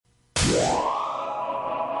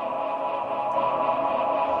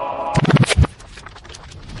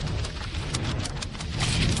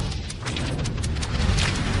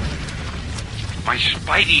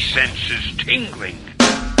spidey senses tingling.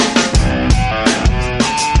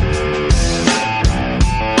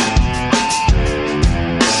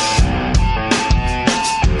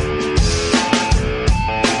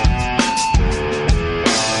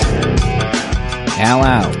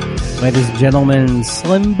 Hello. Ladies and gentlemen,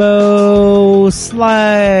 Slimbo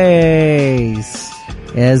Slice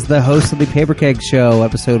is the host of the Paper Keg Show,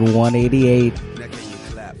 episode 188.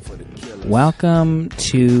 Welcome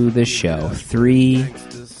to the show. Three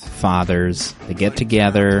fathers that get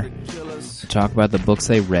together to talk about the books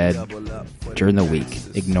they read during the week,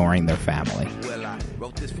 ignoring their family.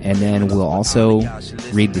 And then we'll also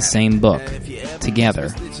read the same book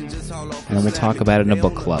together, and then we'll talk about it in a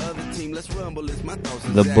book club.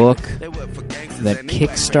 The book that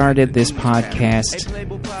kick-started this podcast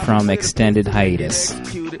from extended hiatus.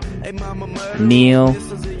 Neil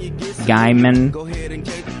Gaiman,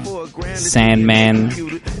 Sandman,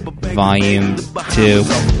 Volume 2.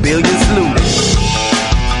 Billions looted.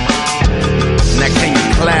 Now can you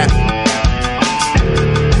clap?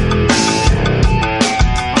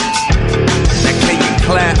 Now can you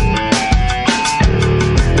clap?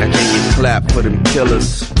 Now can you clap for them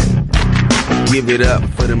killers? Give it up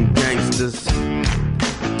for them gangsters.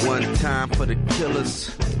 One time for the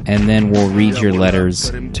killers. And then we'll read your letters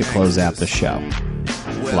to close out the show.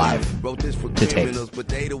 Live. To tape.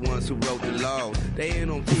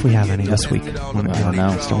 If we have any this week. I don't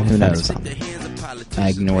know. Who knows? I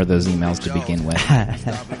ignore those emails to begin with.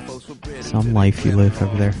 Some life you live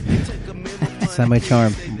over there.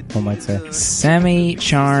 Semi-charmed, one might say.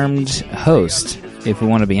 Semi-charmed host, if we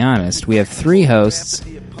want to be honest. We have three hosts.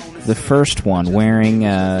 The first one wearing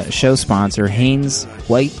show sponsor Hanes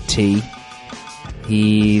White Tea.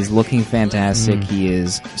 He's looking fantastic. He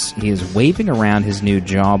is waving around his new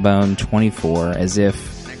Jawbone 24 as if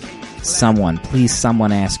someone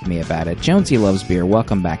ask me about it. Jonesy Loves Beer,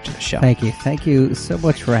 welcome back to the show. Thank you. Thank you so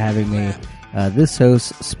much for having me. This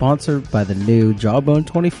host sponsored by the new Jawbone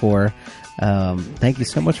 24. Thank you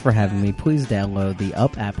so much for having me. Please download the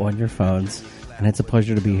Up app on your phones, and it's a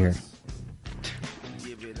pleasure to be here.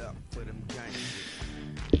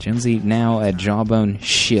 Jonesy now a Jawbone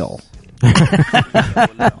shill on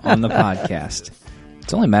the podcast.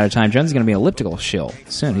 It's only a matter of time. Jonesy's going to be an elliptical shill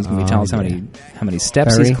soon. He's going to be telling us how many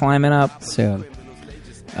steps he's climbing up soon.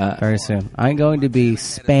 Very soon. I'm going to be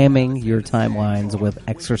spamming your timelines with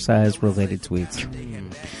exercise-related tweets.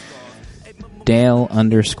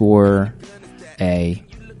 Dale_A.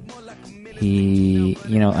 He,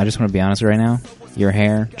 I just want to be honest right now. Your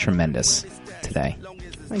hair, tremendous today.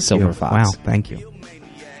 Silver Fox. Wow, thank you.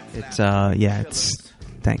 It's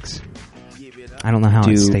thanks. I don't know how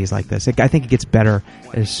it stays like this. I think it gets better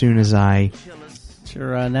as soon as It's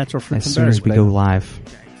your natural fruit as soon as we go live.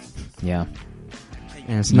 Yeah.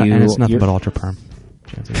 And it's nothing but Ultra Perm.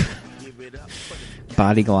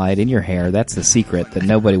 Body glide in your hair. That's the secret that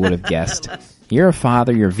nobody would have guessed. You're a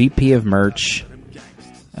father. You're VP of merch.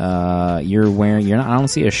 You're wearing. I don't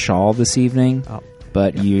see a shawl this evening,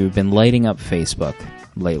 but you've been lighting up Facebook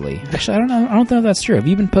lately. Actually, I don't know if that's true. Have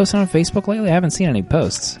you been posting on Facebook lately? I haven't seen any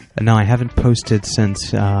posts. No, I haven't posted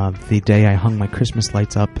since the day I hung my Christmas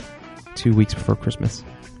lights up 2 weeks before Christmas.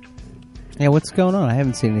 Yeah, what's going on? I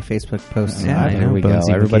haven't seen any Facebook posts. Yeah, there we go.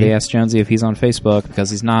 Everybody asked Jonesy if he's on Facebook because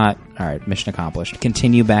he's not. All right, mission accomplished.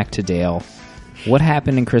 Continue back to Dale. What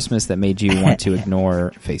happened in Christmas that made you want to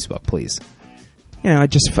ignore Facebook, please?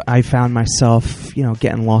 I found myself,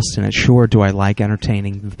 getting lost in it. Sure, do I like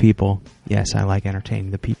entertaining the people? Yes, I like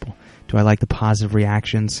entertaining the people. Do I like the positive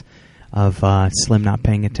reactions of Slim not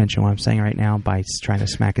paying attention to what I'm saying right now by trying to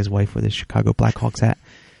smack his wife with his Chicago Blackhawks hat?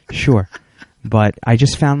 Sure. But I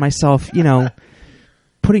just found myself,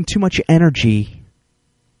 putting too much energy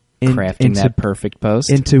crafting that perfect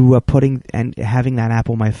post into putting and having that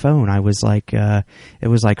app on my phone. I was like, it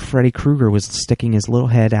was like Freddy Krueger was sticking his little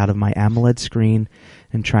head out of my AMOLED screen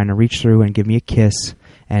and trying to reach through and give me a kiss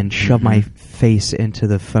and shove my face into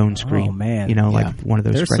the phone screen. Oh man! Like one of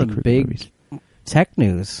those. There's Freddy some Krueger big movies. Tech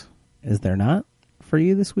news, is there not, for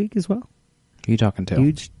you this week as well? Who are you talking to?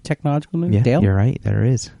 Huge technological news. Yeah, Dale? You're right. There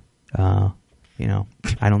is.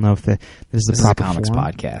 I don't know if this is the proper comics form.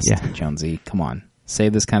 podcast. Yeah. Jonesy, come on. Say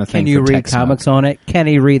this kind of thing. Can you for read tech comics smoke. on it? Can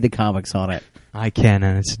he read the comics on it? I can,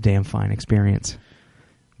 and it's a damn fine experience.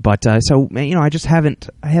 But I just haven't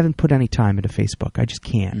put any time into Facebook. I just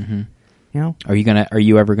can't. Mm-hmm. Are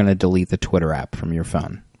you ever gonna delete the Twitter app from your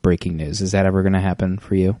phone? Breaking news. Is that ever gonna happen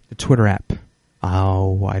for you? The Twitter app.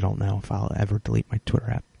 Oh, I don't know if I'll ever delete my Twitter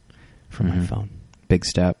app from my phone. Big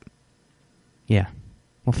step. Yeah.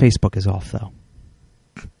 Well, Facebook is off though.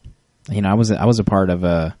 I was a part of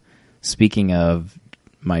a. Speaking of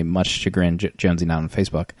my much chagrin, Jonesy not on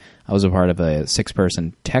Facebook, I was a part of a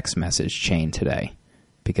 6-person text message chain today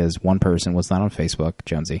because one person was not on Facebook,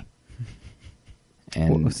 Jonesy.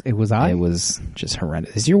 And it was I? It was just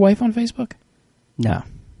horrendous. Is your wife on Facebook? No.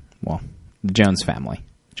 Well, the Jones family.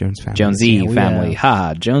 Jones family. Jonesy Yeah, family.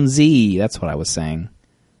 Ha, Jonesy. That's what I was saying.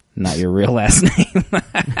 Not your real last name.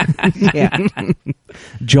 Yeah.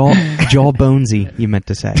 Jaw Bonesy, you meant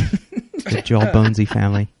to say. The Jaw Bonesy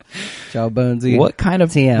family. Jawbonesy. What kind of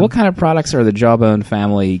TM. products are the Jawbone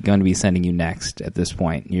family going to be sending you next at this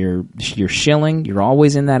point? You're shilling. You're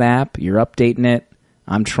always in that app. You're updating it.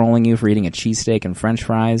 I'm trolling you for eating a cheesesteak and French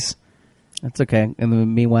fries. That's okay. And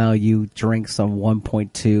then meanwhile, you drink some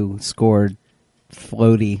 1.2 scored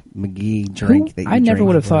floaty McGee drink. That you I never drink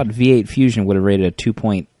would have before. thought V8 Fusion would have rated a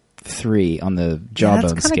 2.3 on the Jawbone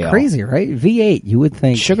That's kind scale. of crazy, right? V8, you would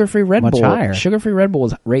think Sugar-free Red much Bull. higher. Sugar-free Red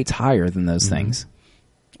Bull rates higher than those things.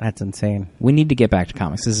 That's insane. We need to get back to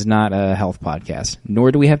comics. This is not a health podcast,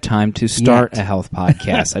 nor do we have time to start Yet. a health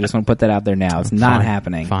podcast. I just want to put that out there now. It's not Fine.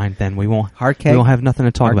 happening. Fine, then we won't. Hard We cake? won't have nothing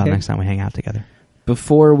to talk Hard about cake? next time we hang out together.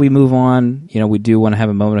 Before we move on, we do want to have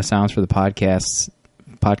a moment of silence for the podcast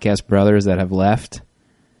brothers that have left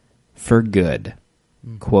for good,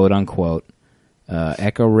 quote unquote.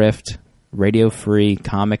 Echo Rift, Radio Free,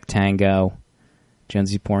 Comic Tango.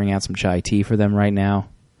 Jonesy's pouring out some chai tea for them right now.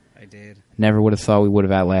 I did. Never would have thought we would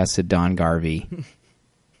have outlasted Don Garvey.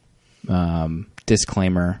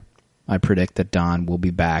 Disclaimer, I predict that Don will be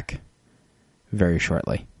back very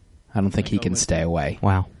shortly. I don't think he can stay away.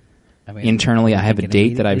 Wow. I mean, Internally, I have a thinking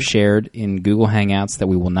date that I've immediately. shared in Google Hangouts that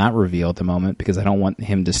we will not reveal at the moment because I don't want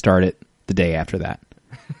him to start it the day after that.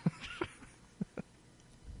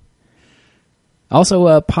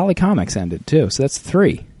 Also, Polycomics ended, too, so that's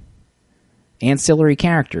 3. Ancillary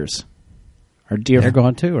characters. Our dear They're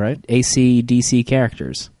gone too, right? AC DC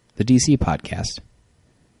characters. The DC podcast.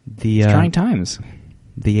 The Trying times.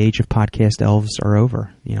 the age of podcast elves are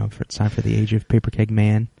over. It's time for the age of Paper Keg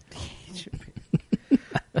Man.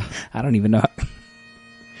 I don't even know.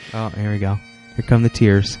 Oh, here we go. Here come the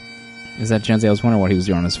tears. Is that Jonesy? I was wondering what he was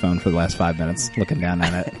doing on his phone for the last 5 minutes, looking down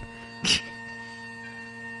at it.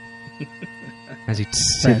 As he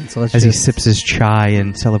Friends, let's as he just- sips his chai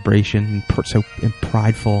in celebration, and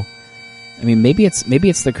prideful. I mean, maybe it's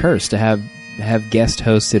the curse to have guest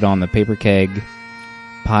hosted on the Paper Keg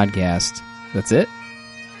podcast. That's it?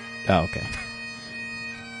 Oh, okay.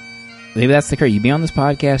 Maybe that's the curse. You be on this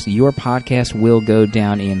podcast, your podcast will go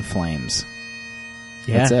down in flames.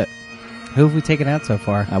 Yeah. That's it. Who have we taken out so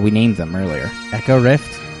far? We named them earlier. Echo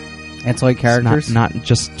Rift, Ancillary characters, Not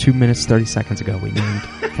just 2 minutes 30 seconds ago. We named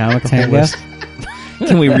Comic the whole Tango. list.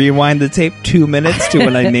 Can we rewind the tape 2 minutes to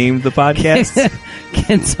when I named the podcast?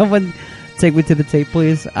 Can someone take me to the tape,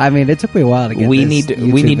 please? I mean, it took me a while to get. we this need to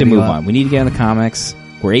YouTube video move up. on. We need to get in the comics.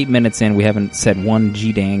 We're 8 minutes in. We haven't said one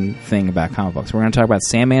G-dang thing about comic books. We're going to talk about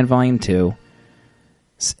Sandman Volume 2,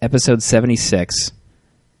 episode 76.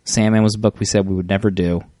 Sandman was a book we said we would never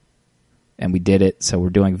do, and we did it, so we're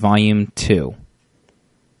doing Volume 2.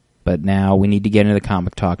 But now we need to get into the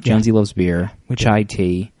comic talk. Jonesy loves beer, we do. chai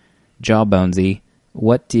tea, Jawbonesy.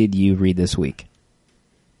 What did you read this week?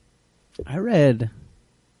 I read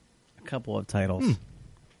a couple of titles,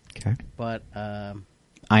 Okay. but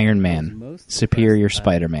Iron Man, most Superior impressed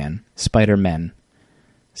by- Spider-Man,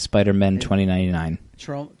 Spider-Men 2099.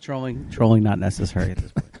 trolling not necessary at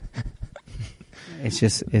this point. It's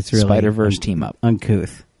really Spider-Verse team up.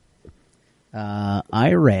 uncouth.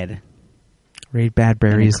 I read Raid an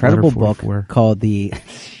Badberry's incredible letter book 44. called the.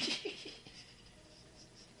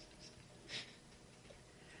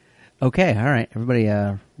 Okay, all right, everybody.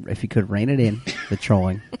 If you could rein it in, the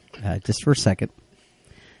trolling, just for a second.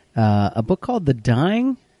 A book called "The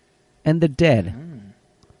Dying and the Dead"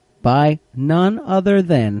 by none other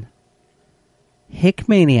than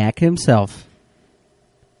Hickmaniac himself,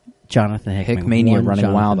 Jonathan Hickman. Hickmania One running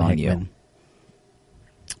Jonathan wild on Hickman.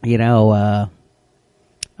 You know,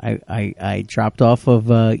 I dropped off of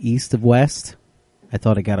East of West. I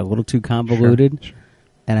thought it got a little too convoluted. Sure.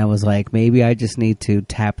 And I was like, maybe I just need to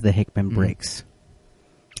tap the Hickman brakes.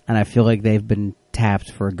 And I feel like they've been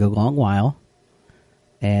tapped for a good long while.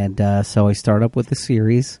 And so I start up with the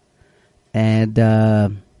series. And,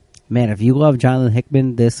 man, if you love Jonathan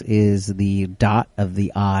Hickman, this is the dot of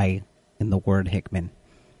the I in the word Hickman.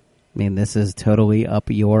 I mean, this is totally up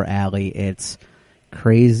your alley. It's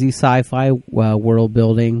crazy sci-fi world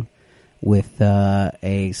building with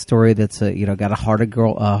a story that's got a heart of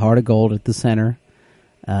gold at the center.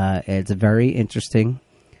 It's very interesting.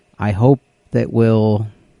 I hope that will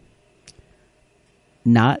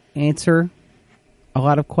not answer a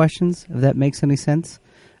lot of questions, if that makes any sense.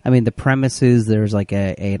 I mean, the premise is there's like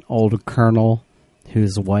an old colonel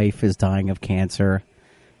whose wife is dying of cancer,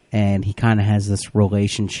 and he kind of has this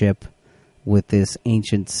relationship with this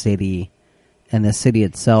ancient city, and the city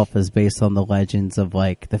itself is based on the legends of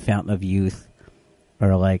like the Fountain of Youth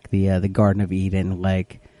or like the Garden of Eden,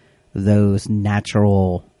 like those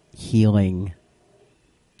natural healing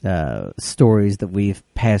stories that we've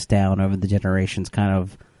passed down over the generations kind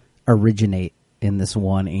of originate in this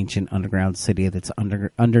one ancient underground city that's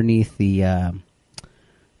underneath the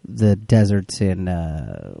deserts in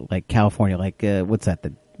like California, like what's that?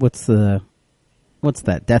 What's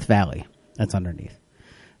that? Death Valley. That's underneath.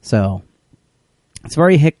 So it's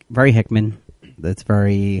very Hickman. It's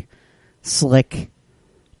very slick.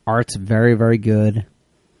 Art's very, very good.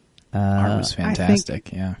 Art was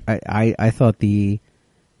fantastic. I thought the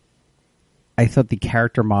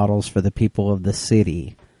character models for the people of the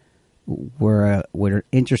city were an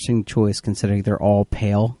interesting choice, considering they're all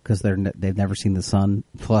pale because they've never seen the sun.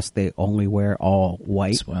 Plus, they only wear all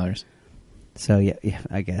white. Spoilers. So yeah,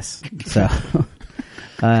 I guess so.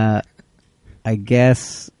 I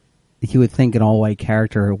guess you would think an all white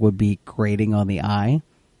character would be grating on the eye,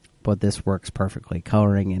 but this works perfectly.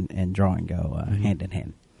 Coloring and drawing go hand in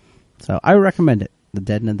hand. So I recommend it. The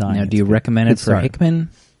Dead and the Dying. Now, do you recommend it for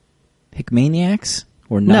Hickmaniacs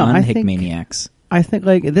or non-Hickmaniacs? I think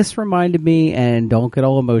like this reminded me, and don't get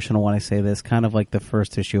all emotional when I say this, kind of like the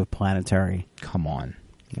first issue of Planetary. Come on.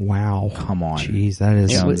 Wow. Come on. Jeez, that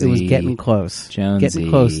is... It was getting close. Jonesy. Getting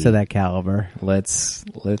close to that caliber. Let's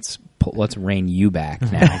rein you back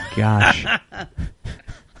now. Gosh.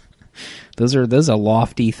 Those are a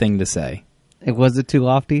lofty thing to say. Was it too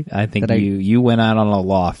lofty? I think you went out on a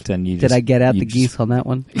loft and you just... Did I get out the geese on that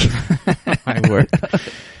one? My word.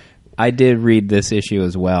 I did read this issue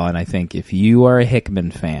as well, and I think if you are a Hickman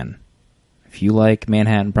fan, if you like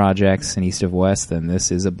Manhattan Projects and East of West, then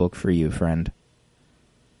this is a book for you, friend.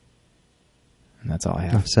 And that's all I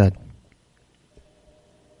have. Enough said.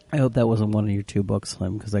 I hope that wasn't one of your two books,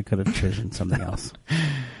 Slim, because I could have chosen something else.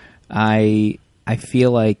 I feel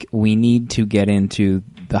like we need to get into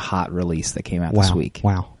the hot release that came out this week.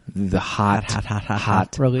 Wow. The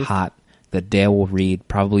hot release. That Dale will read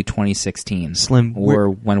probably 2016. Slim, or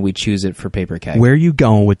when we choose it for Paper Keg. Where are you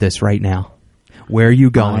going with this right now? Where are you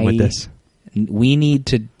going with this? We need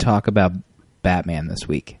to talk about Batman this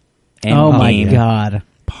week. Oh my God.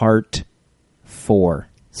 Part 4.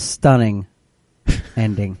 Stunning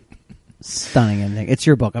ending. Stunning ending. It's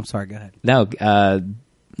your book. I'm sorry. Go ahead. No,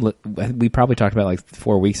 we probably talked about it like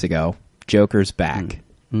 4 weeks ago. Joker's back.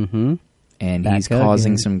 Mm-hmm. And back he's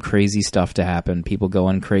causing again. some crazy stuff to happen. People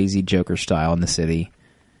going crazy Joker style in the city.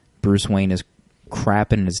 Bruce Wayne is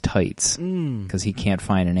crapping his tights because he can't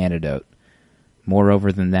find an antidote.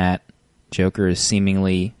 Moreover than that, Joker is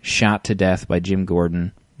seemingly shot to death by Jim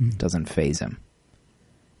Gordon. Doesn't faze him.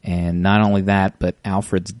 And not only that, but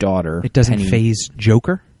Alfred's daughter... It doesn't Penny, faze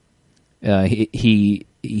Joker? He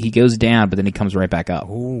goes down, but then he comes right back up.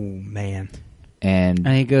 Oh, man. And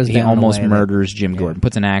he goes he down almost the way murders Jim Gordon.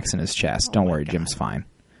 Puts an axe in his chest. Don't worry, Jim's fine.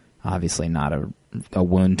 Obviously not a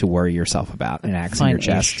wound to worry yourself about. An axe in your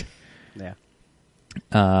chest. Yeah.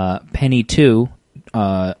 Penny, too,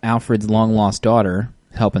 Alfred's long-lost daughter,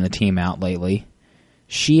 helping the team out lately.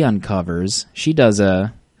 She uncovers... She does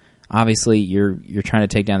a... Obviously, you're trying to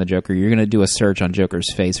take down the Joker. You're going to do a search on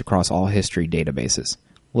Joker's face across all history databases.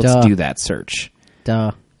 Let's do that search.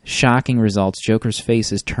 Shocking results. Joker's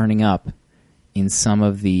face is turning up in some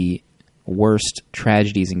of the worst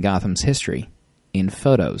tragedies in Gotham's history in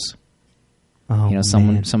photos. Oh,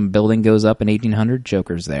 some building goes up in 1800,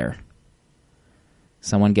 Joker's there.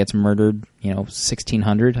 Someone gets murdered,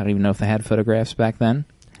 1600. I don't even know if they had photographs back then.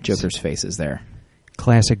 Joker's face is there.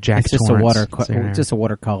 Classic Jack It's just a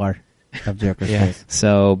watercolor of Joker's face.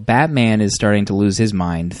 So Batman is starting to lose his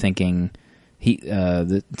mind, thinking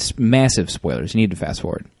massive spoilers. You need to fast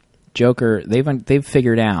forward. Joker, they've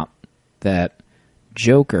figured out that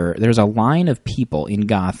Joker. There's a line of people in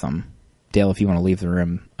Gotham. Dale, if you want to leave the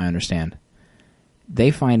room, I understand. They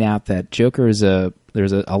find out that Joker is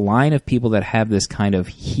there's a line of people that have this kind of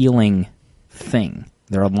healing thing.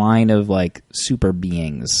 They're a line of like super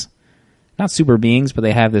beings. Not super beings, but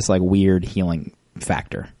they have this like weird healing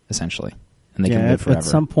factor, essentially. And they can live forever. At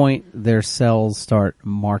some point, their cells start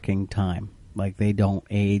marking time. Like they don't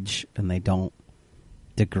age and they don't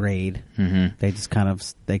degrade. Mm-hmm. They just kind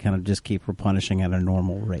of just keep replenishing at a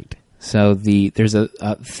normal rate. So there's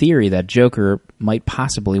a theory that Joker might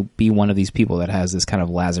possibly be one of these people that has this kind of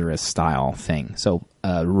Lazarus-style thing. So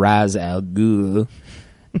Ra's al Ghul,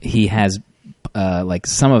 he has like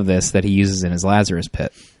some of this that he uses in his Lazarus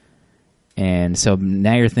pit. And so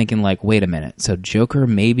now you're thinking, like, wait a minute. So Joker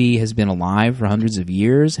maybe has been alive for hundreds of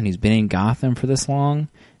years, and he's been in Gotham for this long,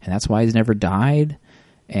 and that's why he's never died.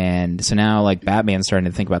 And so now, like, Batman's starting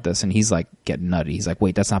to think about this, and he's, like, getting nutty. He's like,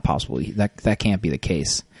 wait, that's not possible. That can't be the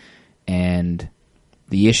case. And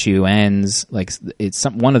the issue ends, like,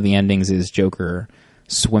 one of the endings is Joker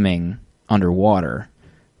swimming underwater.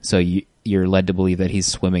 So you're led to believe that he's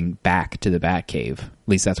swimming back to the Batcave. At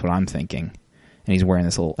least that's what I'm thinking. And he's wearing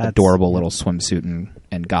this little adorable little swimsuit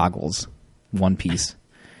and goggles, one piece.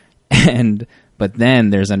 But then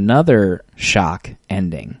there's another shock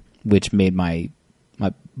ending, which made my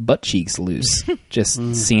butt cheeks loose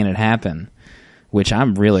just seeing it happen, which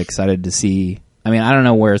I'm really excited to see. I mean, I don't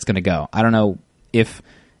know where it's going to go. I don't know if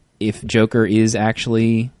Joker is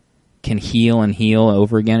actually can heal and heal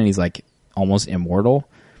over again, and he's like almost immortal.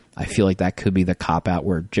 I feel like that could be the cop-out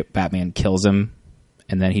where Batman kills him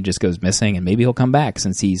and then he just goes missing, and maybe he'll come back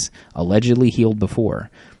since he's allegedly healed before.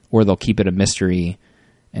 Or they'll keep it a mystery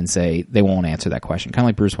and say they won't answer that question. Kind of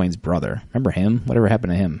like Bruce Wayne's brother. Remember him? Whatever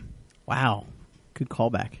happened to him? Wow. Good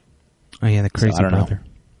callback. Oh, yeah, the crazy brother.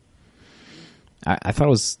 I thought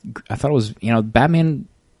it was, Batman,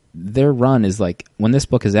 their run is like, when this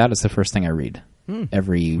book is out, it's the first thing I read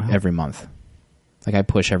every month. Like, I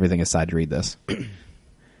push everything aside to read this.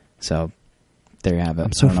 So, there you have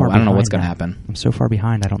it. I don't know what's going to happen. I'm so far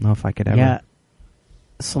behind, I don't know if I could ever. Yeah.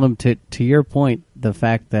 Slim, to your point, the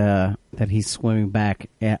fact that he's swimming back,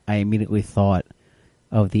 I immediately thought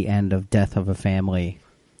of the end of Death of a Family,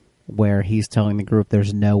 where he's telling the group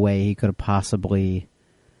there's no way he could have possibly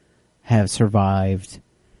have survived,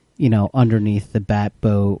 underneath the bat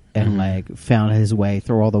boat and like found his way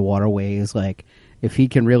through all the waterways. Like, if he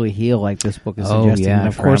can really heal, like this book is suggesting, then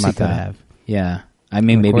of course he could have. Yeah. I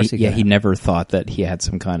mean, maybe he never thought that he had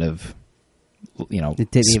some kind of,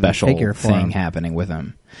 special thing happening with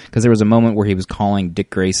him. Because there was a moment where he was calling Dick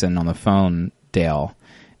Grayson on the phone, Dale,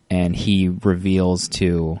 and he reveals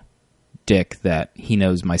to Dick that he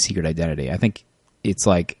knows my secret identity. I think it's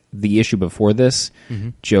like the issue before this,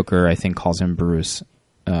 Joker, I think, calls him Bruce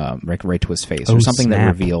right to his face, or something that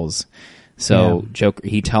reveals. So Joker,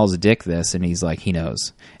 he tells Dick this, and he's like, he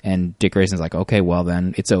knows. And Dick Grayson's like, okay, well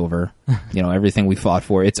then it's over. Everything we fought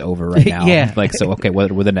for, it's over right now. Like, so okay,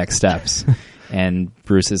 what were the next steps? And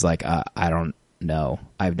Bruce is like, I don't know.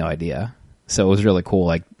 I have no idea. So it was really cool.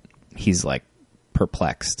 Like, he's like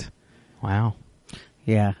perplexed. Wow.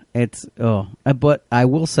 Yeah, but I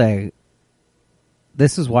will say,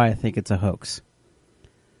 this is why I think it's a hoax.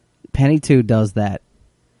 Penny 2 does that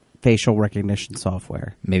facial recognition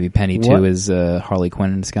software. Maybe Penny 2 is Harley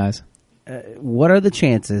Quinn in disguise? What are the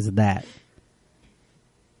chances that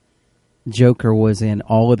Joker was in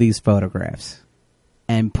all of these photographs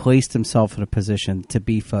and placed himself in a position to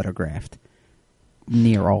be photographed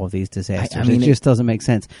near all of these disasters? I mean, it just doesn't make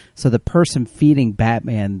sense. So the person feeding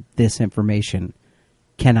Batman this information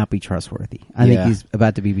cannot be trustworthy. I think he's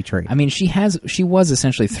about to be betrayed. I mean, she was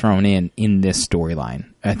essentially thrown in this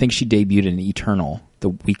storyline. I think she debuted in Eternal, the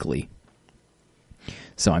weekly.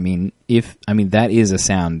 So I mean, that is a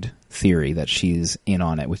sound theory that she's in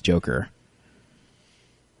on it with Joker.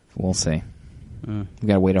 We'll see. We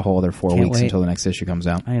got to wait a whole other 4 weeks until the next issue comes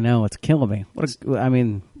out. I know, it's killing me.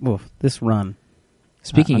 This run.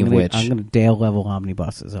 Speaking of which, I'm going to Dale level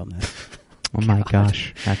omnibuses on this. Oh my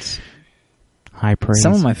gosh, that's high praise.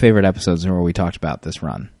 Some of my favorite episodes are where we talked about this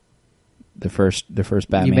run. The first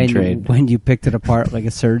Batman trade. When you picked it apart like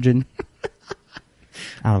a surgeon.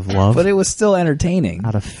 Out of love. But it was still entertaining.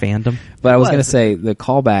 Out of fandom. But I was going to say, the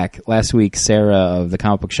callback last week, Sarah of the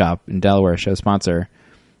Comic Book Shop in Delaware, show sponsor,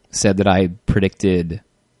 said that I predicted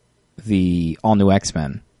the all-new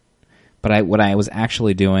X-Men. But what I was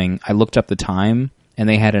actually doing, I looked up the time, and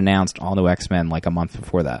they had announced all-new X-Men like a month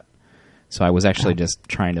before that. So I was actually just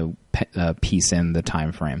trying to piece in the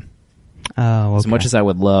time frame. Oh, okay. As much as I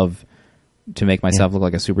would love to make myself look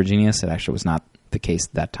like a super genius, it actually was not the case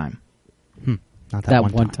that time. Not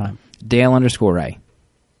that one time. Dale _Ray.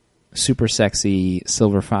 Super sexy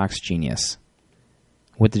Silver Fox genius.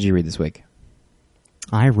 What did you read this week?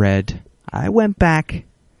 I went back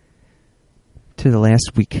to the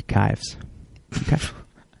last week, Kives. Okay.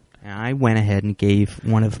 I went ahead and gave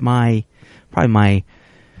one of my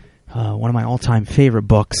all-time favorite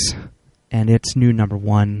books, and it's new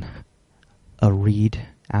 #1, a read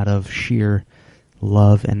out of sheer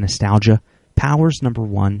love and nostalgia. Powers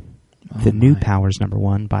 #1. The new Powers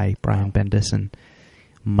 #1 by Brian Bendis and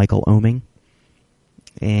Michael Oeming.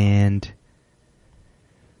 And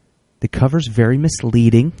the cover's very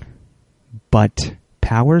misleading, but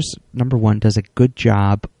Powers #1 does a good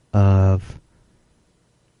job of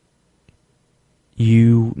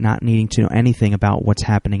you not needing to know anything about what's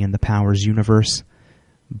happening in the Powers universe,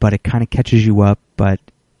 but it kind of catches you up, but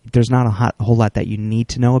there's not a whole lot that you need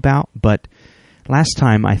to know about. But last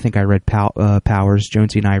time I think I read Powers,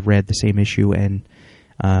 Jonesy and I read the same issue, and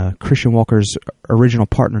Christian Walker's original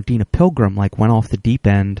partner, Dina Pilgrim, like went off the deep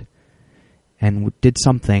end and did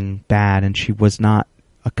something bad, and she was not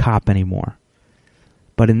a cop anymore.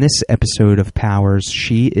 But in this episode of Powers,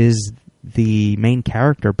 she is the main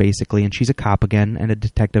character, basically, and she's a cop again and a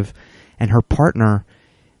detective, and her partner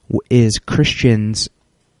is Christian's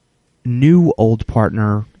new old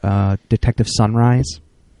partner, Detective Sunrise.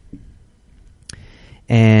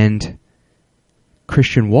 And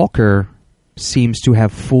Christian Walker seems to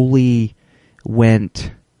have fully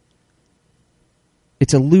went...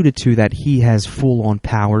 It's alluded to that he has full-on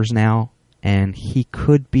powers now, and he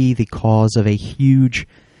could be the cause of a huge,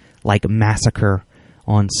 like, massacre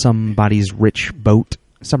on somebody's rich boat,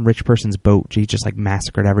 some rich person's boat. He just, like,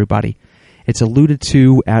 massacred everybody. It's alluded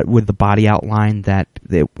to with the body outline that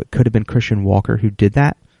it could have been Christian Walker who did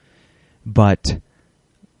that, but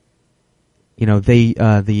you know, the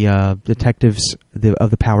detectives of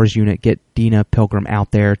the Powers unit get Dina Pilgrim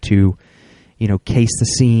out there to, you know, case the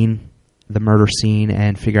scene, the murder scene,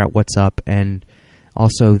 and figure out what's up. And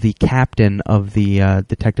also, the captain of the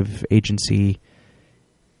detective agency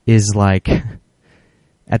is like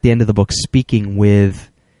at the end of the book speaking with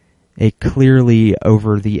a clearly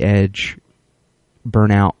over the edge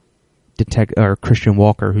burnout or Christian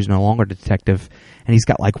Walker, who's no longer a detective, and he's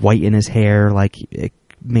got like white in his hair, like it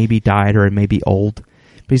maybe died or it may be old,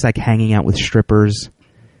 but he's like hanging out with strippers,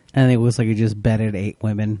 and it was like he just bedded 8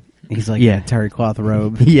 women. He's like, yeah, in a terry cloth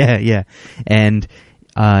robe. yeah, and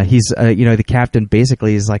he's you know, the captain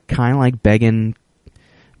basically is like kind of like begging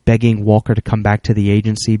Walker to come back to the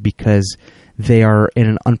agency because they are in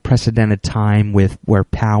an unprecedented time where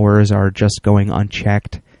powers are just going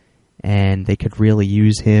unchecked, and they could really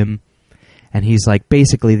use him. And he's like,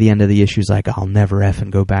 basically, the end of the issue is like, I'll never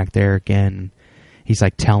effing go back there again. He's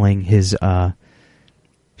like telling his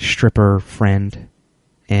stripper friend.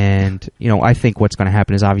 And, you know, I think what's going to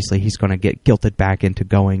happen is obviously he's going to get guilted back into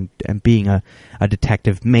going and being a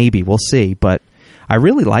detective. Maybe. We'll see. But I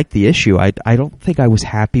really like the issue. I don't think I was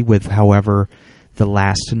happy with however the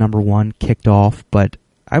last #1 kicked off, but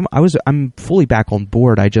I'm fully back on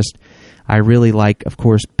board. I really like, of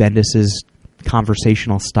course, Bendis's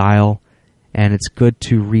conversational style, and it's good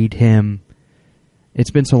to read him.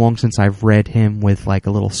 It's been so long since I've read him with like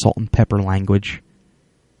a little salt and pepper language.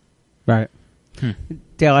 Right.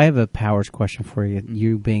 Dale, I have a Powers question for you.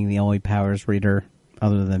 You being the only Powers reader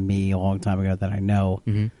other than me a long time ago that I know.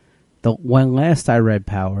 Mm-hmm. When last I read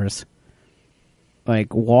Powers,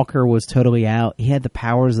 like Walker was totally out. He had the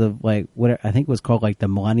powers of like what I think was called like the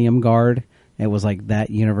Millennium Guard. It was like that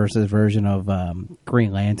universe's version of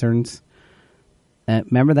Green Lanterns.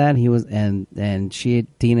 Remember that? He was and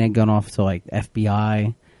Dina had gone off to like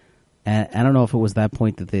FBI. And I don't know if it was that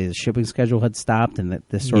point that the shipping schedule had stopped and that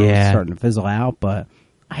this sort of was starting to fizzle out, but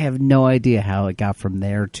I have no idea how it got from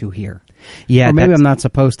there to here. Yeah, or maybe I'm not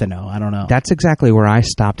supposed to know. I don't know. That's exactly where I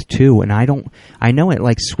stopped too, and I know it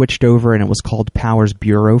like switched over and it was called Powers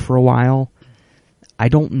Bureau for a while. I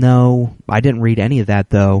don't know. I didn't read any of that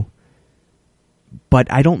though.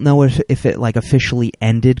 But I don't know if it like officially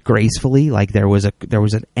ended gracefully, like there was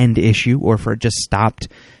an end issue, or if it just stopped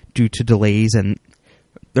due to delays, and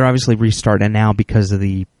they're obviously restarting now because of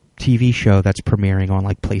the TV show that's premiering on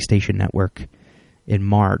like PlayStation Network in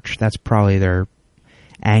March. That's probably their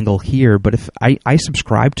angle here. But if I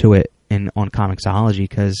subscribe to it on Comixology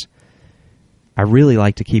because I really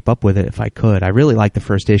like to keep up with it if I could. I really like the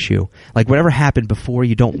first issue. Like whatever happened before,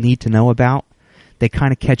 you don't need to know about. They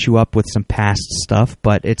kind of catch you up with some past stuff,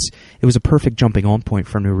 but it was a perfect jumping on point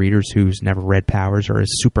for new readers who's never read Powers or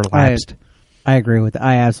is super lapsed. I agree with that.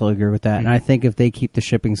 I absolutely agree with that. And I think if they keep the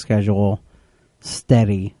shipping schedule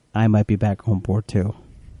steady, I might be back on board too.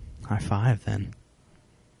 High five then.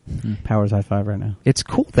 Powers high five right now. It's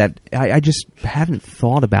cool that I just haven't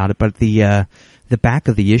thought about it, but the back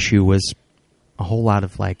of the issue was a whole lot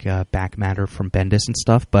of like back matter from Bendis and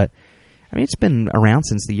stuff, but I mean, it's been around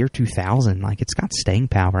since the year 2000. Like, it's got staying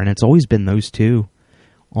power, and it's always been those two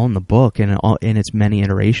on the book and in its many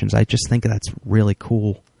iterations. I just think that's really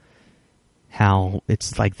cool how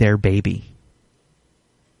it's like their baby.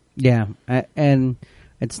 Yeah, and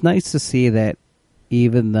it's nice to see that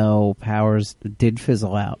even though Powers did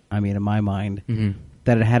fizzle out, I mean, in my mind,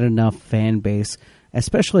 that it had enough fan base,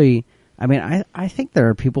 especially... I mean, I think there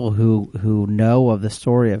are people who know of the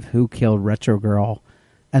story of who killed Retro Girl,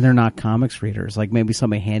 and they're not comics readers. Like maybe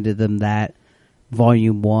somebody handed them that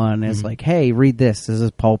Volume 1 as like, hey, read this. This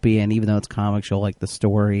is pulpy, and even though it's comics, you'll like the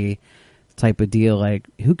story type of deal. Like,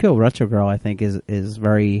 Who Killed Retro Girl, I think, is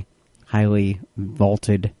very highly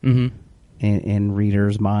vaulted in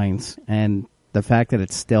readers' minds. And the fact that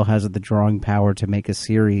it still has the drawing power to make a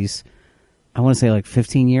series, I want to say like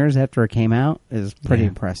 15 years after it came out, is pretty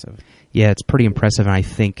impressive. Yeah, it's pretty impressive, and I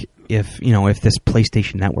think if this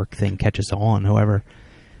PlayStation Network thing catches on, however,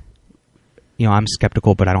 I'm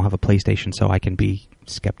skeptical, but I don't have a PlayStation, so I can be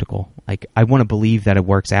skeptical. Like, I want to believe that it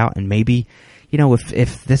works out, and maybe,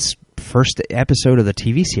 if this first episode of the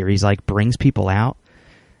TV series like brings people out,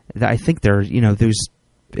 I think there's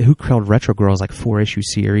Who Killed Retro Girl is like 4-issue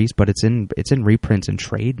series, but it's in reprints and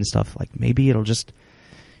trade and stuff. Like, maybe it'll just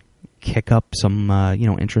kick up some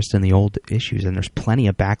interest in the old issues, and there's plenty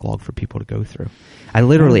of backlog for people to go through. I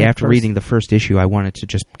literally, after reading the first issue, I wanted to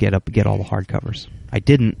just get all the hardcovers. I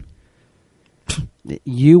didn't.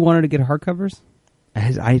 You wanted to get hardcovers?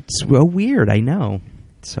 It's so weird. I know.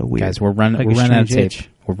 It's so weird. Guys, we're running out of tape.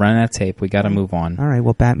 We're running out of tape. We got to move on. All right.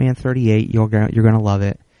 Well, Batman 38. You're gonna love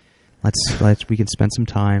it. We can spend some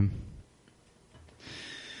time.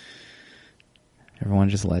 Everyone,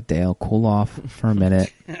 just let Dale cool off for a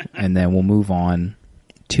minute, and then we'll move on.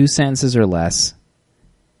 2 sentences or less.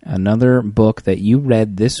 Another book that you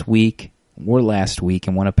read this week or last week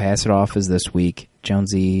and want to pass it off as this week.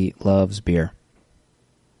 Jonesy loves beer.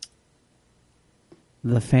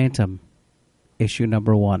 The Phantom, issue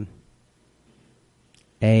number 1.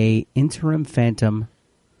 A interim Phantom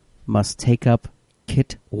must take up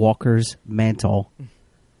Kit Walker's mantle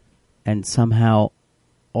and somehow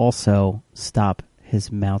also stop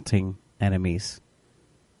his mounting enemies.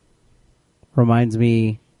 Reminds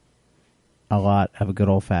me a lot of a good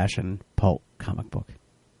old-fashioned pulp comic book.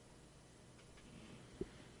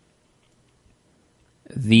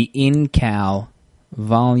 The Incal,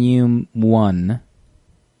 Volume 1,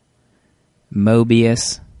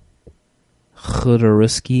 Mobius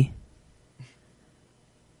Jodorowsky.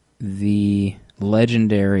 The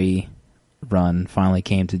legendary run finally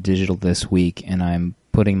came to digital this week, and I'm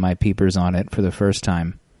putting my peepers on it for the first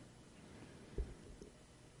time.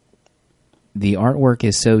 The artwork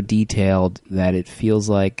is so detailed that it feels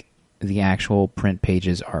like the actual print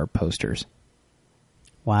pages are posters.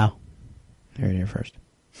 Wow. Heard it here first.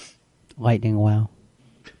 Lightning wow.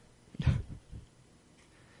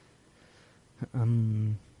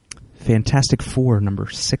 Fantastic Four, number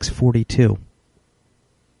 642.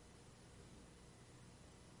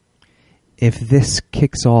 If this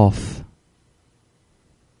kicks off,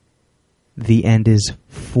 the end is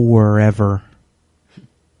forever.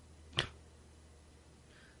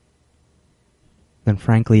 Then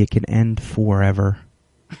frankly, it can end forever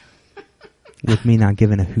with me not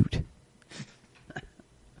giving a hoot.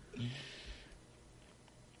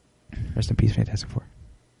 Rest in peace, Fantastic Four.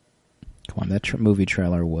 Come on, that movie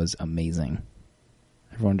trailer was amazing.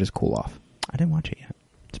 Everyone just cool off. I didn't watch it yet.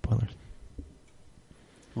 Spoilers.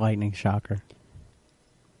 Lightning shocker.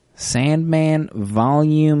 Sandman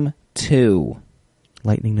Volume 2.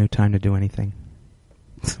 Lightning, no time to do anything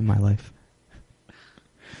in my life.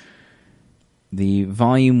 The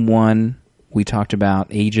Volume 1 we talked about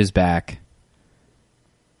ages back.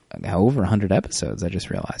 Over 100 episodes, I just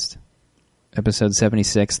realized. Episode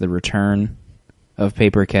 76, The Return of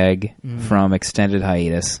Paper Keg from extended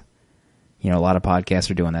hiatus. A lot of podcasts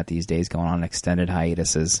are doing that these days, going on extended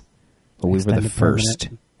hiatuses. But we were the first.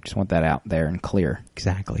 Just want that out there and clear.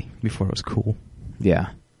 Exactly. Before it was cool. Yeah.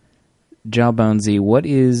 Jawbonesy, what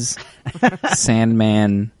is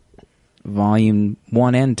Sandman Volume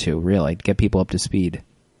 1 and 2, really, to get people up to speed?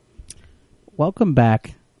 Welcome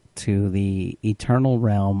back to the eternal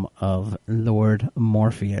realm of Lord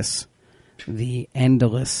Morpheus, the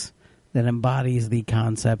endless that embodies the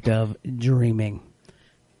concept of dreaming.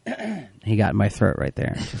 He got in my throat right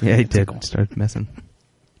there. Yeah, he did. Started messing.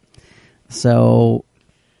 So,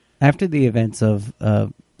 after the events of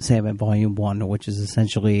Sandman Volume 1, which is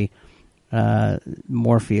essentially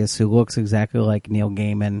Morpheus, who looks exactly like Neil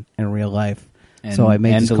Gaiman in real life. So I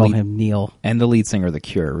may just call him Neil. And the lead singer of The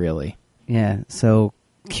Cure, really. Yeah, so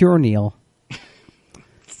Cure Neil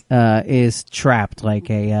is trapped, like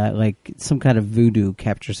some kind of voodoo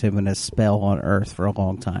captures him in a spell on Earth for a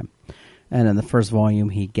long time. And in the first volume,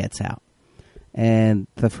 he gets out. And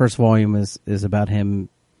the first volume is about him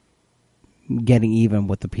getting even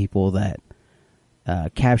with the people that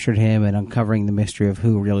captured him and uncovering the mystery of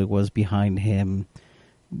who really was behind him,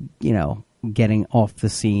 getting off the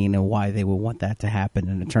scene and why they would want that to happen.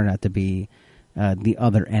 And it turned out to be the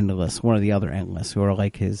other Endless, one of the other Endless, who are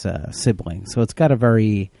like his siblings. So it's got a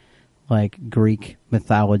very Greek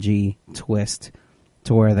mythology twist.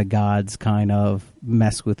 to where the gods kind of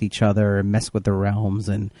mess with each other and mess with the realms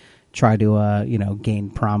and try to gain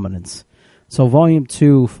prominence. So Volume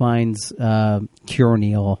 2 finds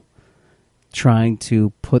Curineal trying to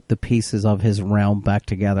put the pieces of his realm back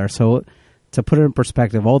together. So to put it in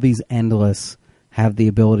perspective, all these Endless have the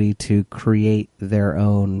ability to create their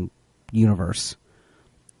own universe.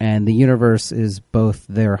 And the universe is both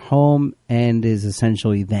their home and is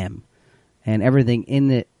essentially them. And everything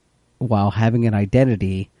in it, while having an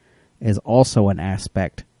identity, is also an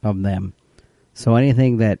aspect of them. So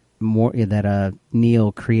anything that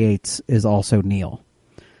Neil creates is also Neil.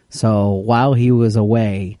 So while he was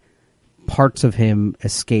away, parts of him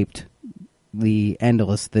escaped the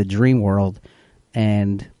Endless, the dream world,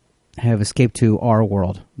 and have escaped to our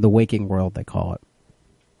world, the waking world, they call it.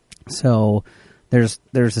 So there's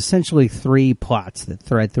essentially 3 plots that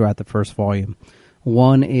thread throughout the first volume.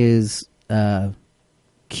 One is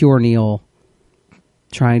Curineal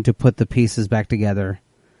trying to put the pieces back together.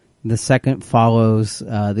 The second follows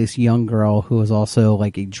this young girl who is also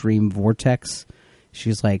like a dream vortex.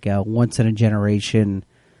 She's like once in a generation,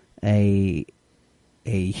 a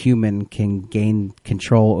human can gain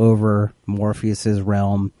control over Morpheus's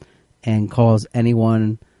realm and cause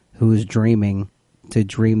anyone who is dreaming to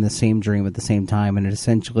dream the same dream at the same time, and it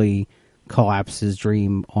essentially collapses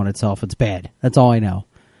dream on itself. It's bad. That's all I know.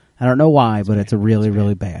 I don't know why, but it's really,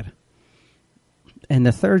 really bad. And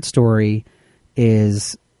the third story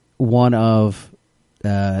is one of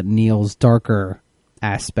Neil's darker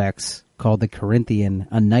aspects called the Corinthian,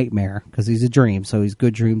 a nightmare, because he's a dream. So he's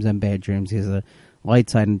good dreams and bad dreams. He has a light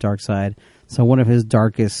side and dark side. So one of his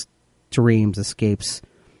darkest dreams escapes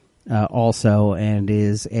also, and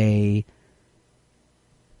is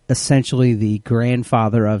essentially the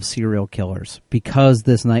grandfather of serial killers, because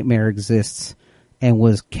this nightmare exists and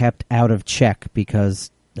was kept out of check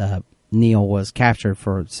because Neil was captured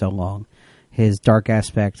for so long. His dark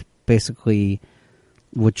aspect basically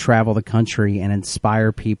would travel the country and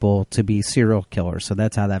inspire people to be serial killers. So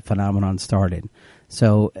that's how that phenomenon started.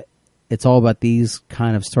 So it's all about these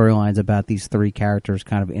kind of storylines about these 3 characters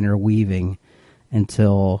kind of interweaving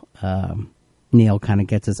until Neil kind of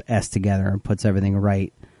gets his S together and puts everything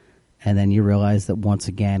right. And then you realize that once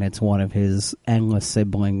again, it's one of his Endless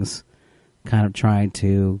siblings kind of trying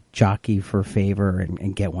to jockey for favor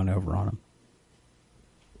and get one over on him.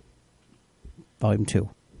 Volume 2.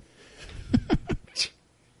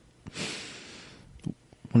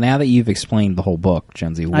 Well, now that you've explained the whole book,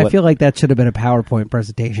 Jonesy, I feel like that should have been a PowerPoint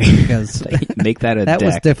presentation because make that a that deck.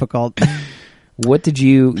 was difficult. What did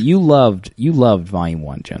you loved Volume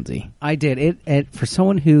 1, Jonesy? I did. It for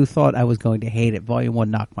someone who thought I was going to hate it, Volume 1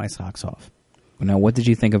 knocked my socks off. Now, what did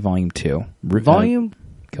you think of Volume 2?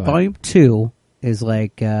 Volume 2 is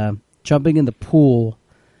like jumping in the pool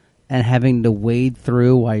and having to wade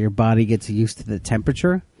through while your body gets used to the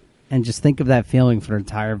temperature. And just think of that feeling for an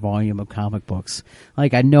entire volume of comic books.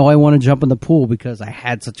 Like, I know I want to jump in the pool because I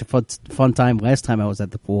had such a fun time last time I was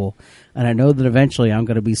at the pool. And I know that eventually I'm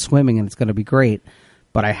going to be swimming and it's going to be great.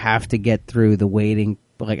 But I have to get through the waiting.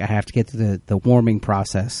 Like, I have to get through the warming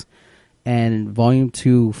process. And Volume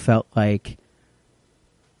 2 felt like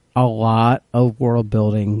a lot of world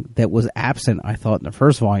building that was absent, I thought, in the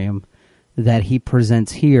first volume, that he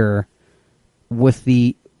presents here with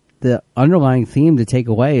the underlying theme to take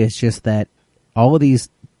away is just that all of these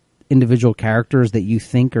individual characters that you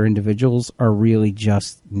think are individuals are really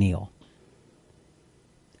just Neil.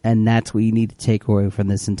 And that's what you need to take away from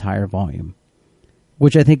this entire volume.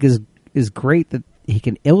 Which I think is great that he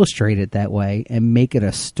can illustrate it that way and make it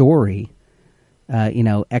a story,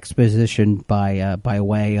 exposition by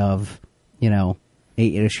way of, 8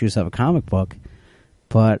 issues of a comic book.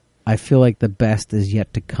 But I feel like the best is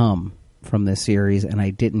yet to come from this series, and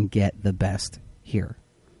I didn't get the best here.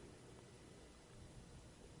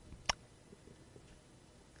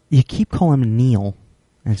 You keep calling him Neil,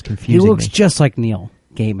 and it's confusing. He looks me. just like Neil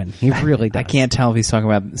Gaiman. He really does. I can't tell if he's talking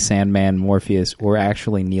about Sandman, Morpheus, or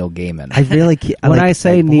actually Neil Gaiman. I really when I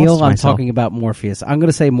say Neil, I'm myself. talking about Morpheus. I'm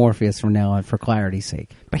going to say Morpheus from now on for clarity's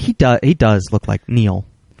sake. But he does look like Neil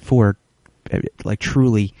for like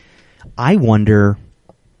truly. I wonder,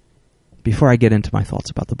 before I get into my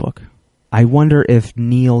thoughts about the book, I wonder if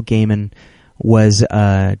Neil Gaiman was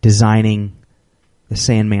designing the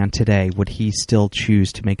Sandman today, would he still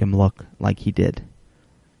choose to make him look like he did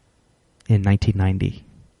in 1990?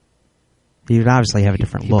 He would obviously have a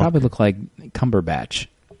different He'd look. probably look like Cumberbatch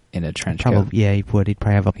in a trench coat. Probably, yeah, he would. He'd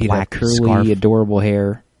probably have a He'd black have curly, scarf. adorable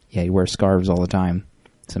hair. Yeah, he'd wear scarves all the time.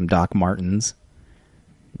 Some Doc Martens.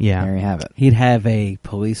 Yeah. There you have it. He'd have a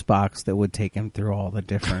police box that would take him through all the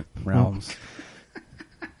different realms.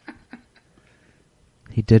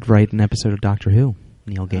 He did write an episode of Doctor Who,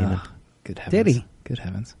 Neil Gaiman. Good heavens. Did he? Good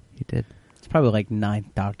heavens. He did. It's probably like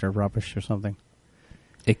Ninth Doctor rubbish or something.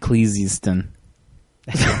 Ecclesiaston.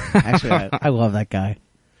 Actually, I love that guy.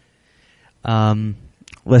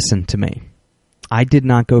 Listen to me. I did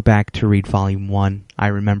not go back to read Volume 1. I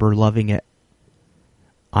remember loving it.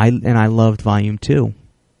 I loved Volume 2.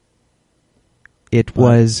 It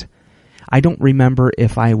was... I don't remember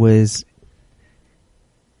if I was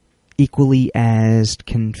equally as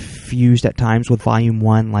confused at times with Volume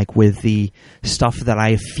 1, like with the stuff that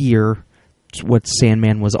I fear what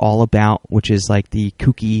Sandman was all about, which is like the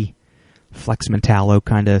kooky Flex Mentallo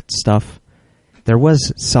kind of stuff. There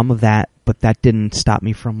was some of that, but that didn't stop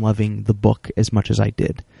me from loving the book as much as I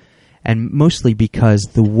did. And mostly because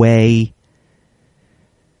the way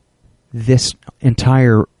this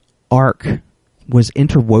entire arc was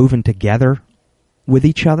interwoven together with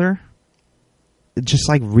each other, it just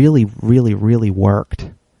like really, really, really worked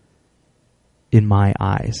in my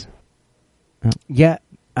eyes. Yeah,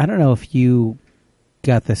 I don't know if you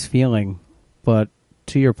got this feeling, but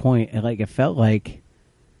to your point, it felt like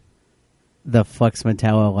the Flex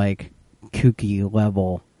Mentallo, like, kooky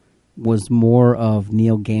level was more of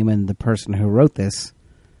Neil Gaiman, the person who wrote this,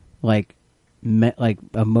 like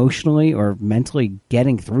emotionally or mentally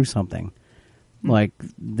getting through something. Like,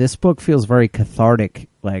 this book feels very cathartic.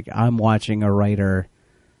 Like, I'm watching a writer,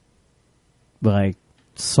 like,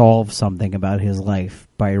 solve something about his life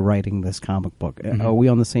by writing this comic book. Mm-hmm. Are we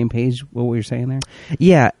on the same page, what were you saying there?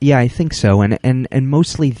 Yeah, I think so. And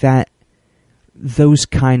mostly that those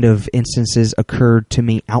kind of instances occurred to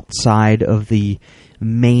me outside of the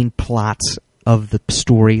main plots of the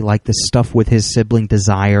story, like the stuff with his sibling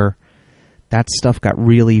Desire. That stuff got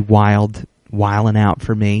really wilding out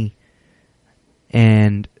for me.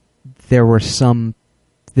 And there were some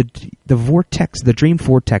the vortex, the dream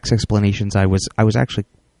vortex explanations I was actually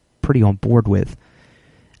pretty on board with.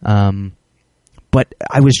 But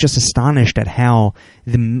I was just astonished at how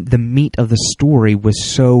the meat of the story was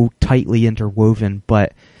so tightly interwoven,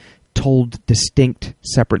 but told distinct,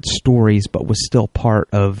 separate stories, but was still part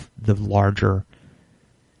of the larger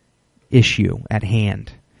issue at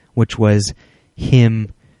hand, which was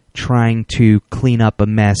him trying to clean up a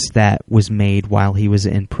mess that was made while he was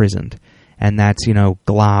imprisoned. And that's,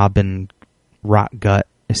 Glob and Rotgut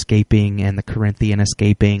escaping and the Corinthian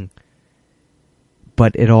escaping.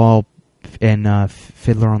 But it all... and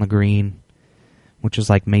Fiddler on the Green, which is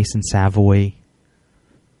like Mason Savoy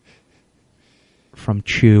from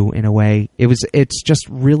Chew in a way. It's just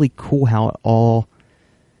really cool how it all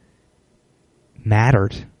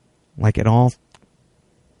mattered. Like, it all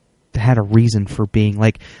had a reason for being.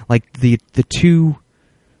 Like the two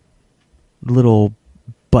little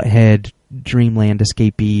butthead Dreamland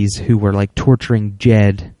escapees who were like torturing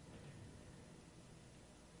Jed,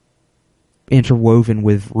 interwoven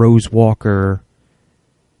with Rose Walker,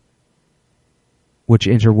 which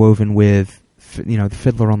interwoven with the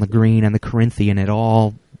Fiddler on the Green and the Corinthian. It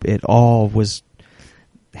all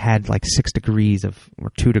had like 6 degrees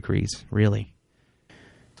or 2 degrees really.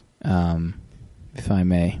 If I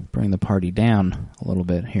may bring the party down a little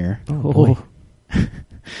bit here. Oh boy.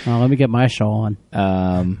 Let me get my shawl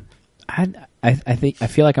on. I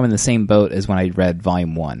feel like I'm in the same boat as when I read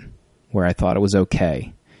Volume 1, where I thought it was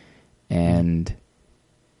okay. And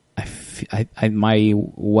my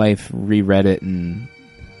wife reread it and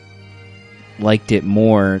liked it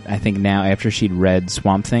more. I think now, after she'd read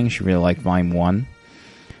Swamp Thing, she really liked Volume 1.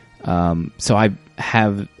 So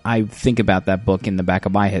I think about that book in the back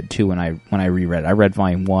of my head too when I reread it. I read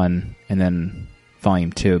Volume 1 and then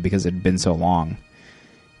Volume 2 because it had been so long.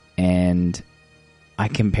 And I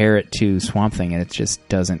compare it to Swamp Thing, and it just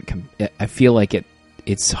doesn't... I feel like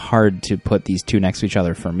it's hard to put these two next to each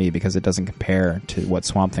other for me because it doesn't compare to what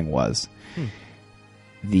Swamp Thing was.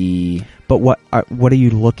 But what are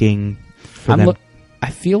you looking for them? I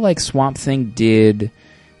feel like Swamp Thing did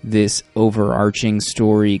this overarching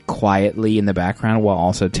story quietly in the background while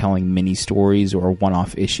also telling mini stories or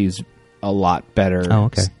one-off issues a lot better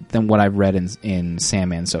than what I've read in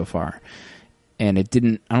Sandman so far. And I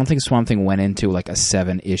don't think Swamp Thing went into like a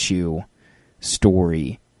 7-issue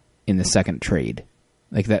story in the second trade.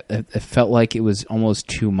 Like that, it felt like it was almost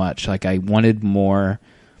too much. Like, I wanted more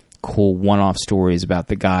cool one-off stories about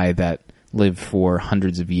the guy that lived for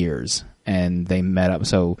hundreds of years and they met up.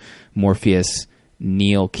 So Morpheus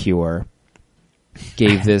Neil Cure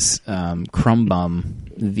gave this crumb bum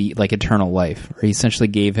the eternal life, or he essentially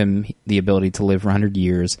gave him the ability to live for 100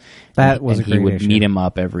 years. That was a great he would issue. meet him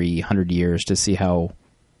up every 100 years to see how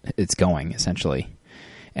it's going, essentially.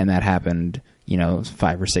 And that happened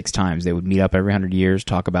 5 or 6 times. They would meet up every 100 years,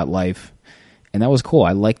 talk about life, And that was cool.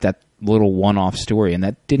 I liked that little one-off story, and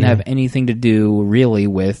that didn't have anything to do really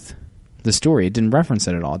with the story. It didn't reference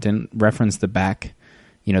it at all. It didn't reference the back,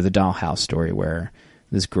 the dollhouse story where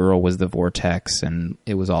this girl was the vortex and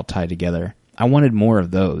it was all tied together. I wanted more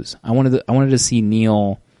of those. I wanted to see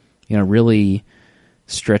Neil, really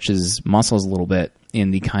stretch his muscles a little bit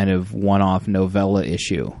in the kind of one-off novella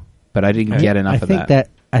issue, but I didn't get enough of that.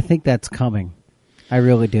 I think that's coming. I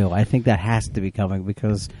really do. I think that has to be coming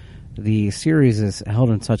because the series is held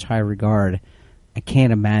in such high regard. I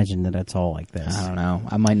can't imagine that it's all like this. I don't know.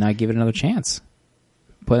 I might not give it another chance.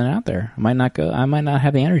 Putting it out there. I might not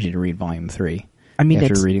have the energy to read Volume 3. I mean,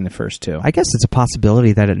 after reading the first 2. I guess it's a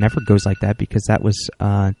possibility that it never goes like that because that was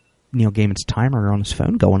Neil Gaiman's timer on his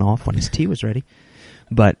phone going off when his tea was ready.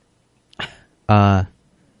 But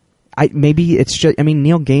maybe it's just. I mean,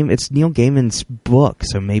 it's Neil Gaiman's book,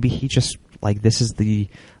 so maybe he just this is the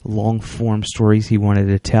long form stories he wanted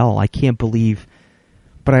to tell. I can't believe,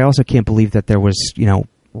 but I also can't believe that there was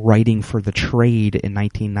writing for the trade in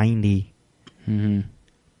 1990. Mm-hmm.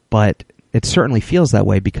 But it certainly feels that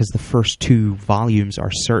way because the first 2 volumes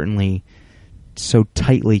are certainly so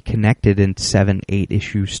tightly connected in 7-8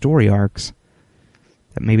 issue story arcs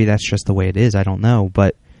that maybe that's just the way it is. I don't know,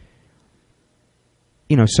 but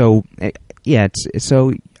so yeah,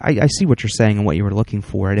 so I see what you're saying and what you were looking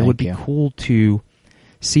for, and it would be cool to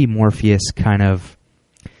see Morpheus kind of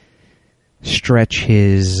stretch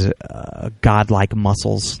his godlike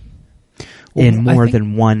muscles in more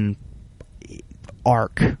than one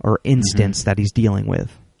arc or instance that he's dealing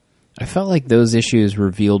with. I felt like those issues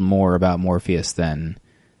revealed more about Morpheus than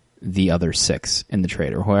the other 6 in the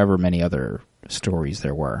trade, or however many other stories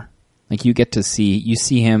there were. Like you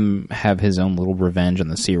see him have his own little revenge on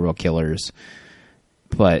the serial killers,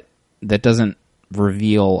 but that doesn't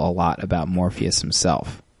reveal a lot about Morpheus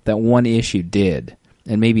himself. That one issue did,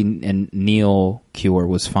 and Neil Cure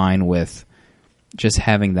was fine with just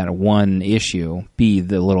having that one issue be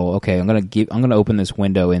the little, okay, I'm gonna open this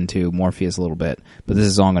window into Morpheus a little bit, but this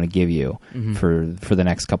is all I'm gonna give you for the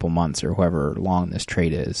next couple months or however long this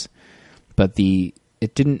trade is. But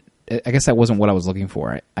it didn't. I guess that wasn't what I was looking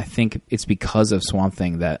for. I think it's because of Swamp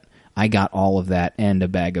Thing that I got all of that and a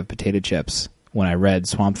bag of potato chips when I read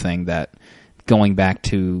Swamp Thing, that going back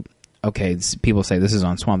to, okay, people say this is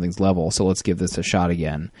on Swamp Thing's level, so let's give this a shot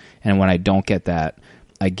again. And when I don't get that,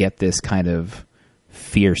 I get this kind of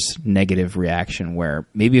fierce negative reaction where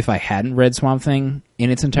maybe if I hadn't read Swamp Thing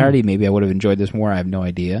in its entirety, maybe I would have enjoyed this more. I have no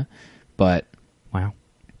idea. But wow.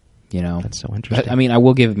 That's so interesting. But, I mean, I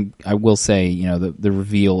will say, the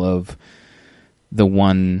reveal of the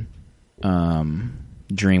one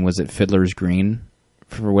dream was at Fiddler's Green.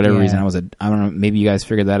 For whatever reason, I don't know, maybe you guys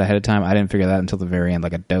figured that ahead of time. I didn't figure that until the very end,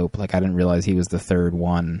 like a dope. Like, I didn't realize he was the third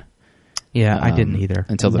one. Yeah, I didn't either.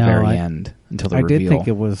 Until the very end, until the reveal. I did think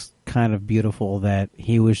it was kind of beautiful that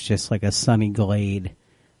he was just like a sunny glade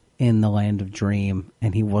in the land of Dream,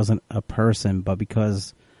 and he wasn't a person, but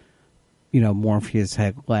because Morpheus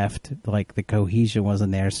had left, like the cohesion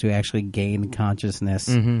wasn't there, so he actually gained consciousness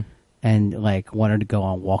and wanted to go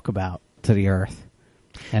on walkabout to the earth,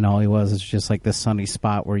 and all he was just like this sunny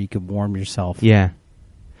spot where you could warm yourself. Yeah,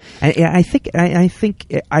 I think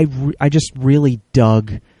I just really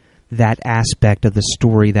dug that aspect of the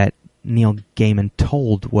story that Neil Gaiman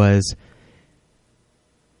told was,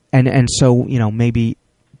 and so maybe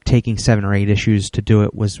taking 7 or 8 issues to do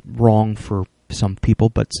it was wrong for some people,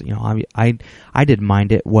 but I didn't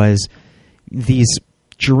mind it. Was these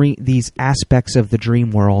aspects of the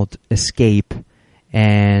dream world escape,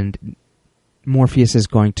 and Morpheus is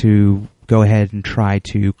going to go ahead and try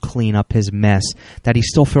to clean up his mess that he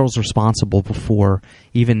still feels responsible for,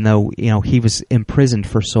 even though he was imprisoned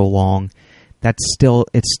for so long. It's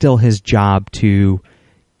still his job to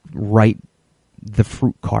right the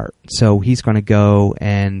fruit cart. So he's going to go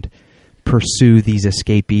and pursue these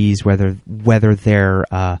escapees, whether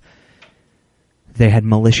they had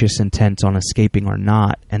malicious intent on escaping or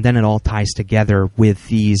not. And then it all ties together with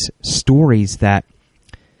these stories that,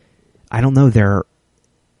 I don't know,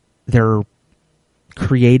 they're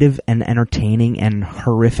creative and entertaining and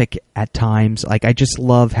horrific at times. Like, I just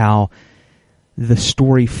love how the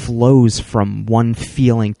story flows from one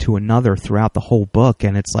feeling to another throughout the whole book,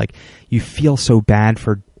 and it's like you feel so bad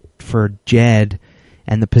for Jed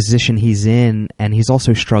and the position he's in, and he's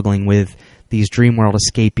also struggling with these dream world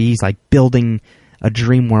escapees, like building a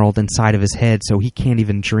dream world inside of his head so he can't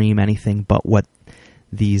even dream anything but what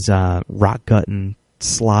these rock gut and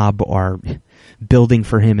slob are building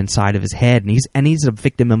for him inside of his head, and he's a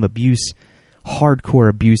victim of abuse, hardcore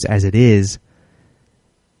abuse as it is.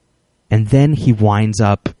 And then he winds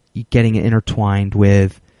up getting intertwined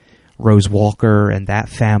with Rose Walker and that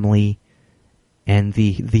family, and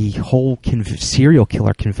the whole serial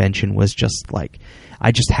killer convention was just like,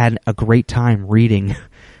 I just had a great time reading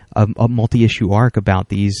a multi-issue arc about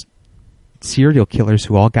these serial killers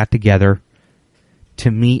who all got together to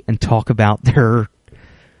meet and talk about their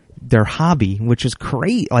hobby, which is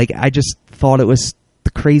great. Like, I just thought it was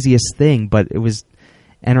the craziest thing, but it was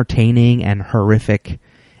entertaining and horrific,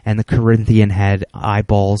 and the Corinthian had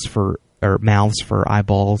mouths for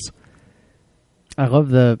eyeballs. I love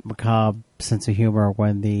the macabre sense of humor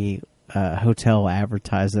when the hotel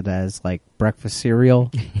advertised it as like breakfast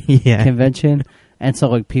cereal convention, and so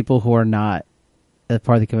like people who are not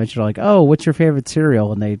part of the convention are like, "Oh, what's your favorite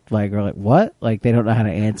cereal?" And they like are like, "What?" Like they don't know how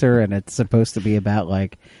to answer, and it's supposed to be about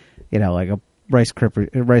like, you know, like a Rice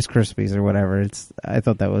Krispies or whatever. I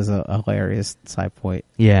thought that was a hilarious side point.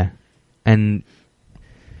 Yeah, and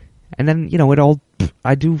then, you know,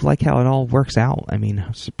 I do like how it all works out. I mean,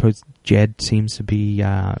 I suppose Jed seems to be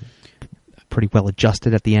pretty well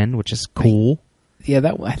adjusted at the end, which is cool. Yeah,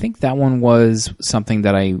 I think that one was something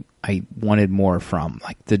that I wanted more from.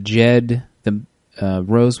 Like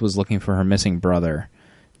Rose was looking for her missing brother,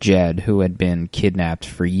 Jed, who had been kidnapped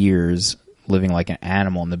for years, living like an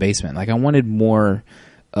animal in the basement. Like, I wanted more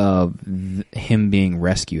of him being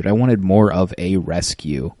rescued. I wanted more of a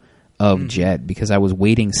rescue of Jed, because I was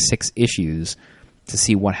waiting 6 issues to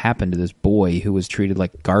see what happened to this boy who was treated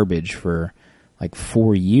like garbage for like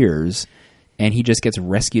 4 years, and he just gets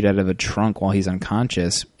rescued out of a trunk while he's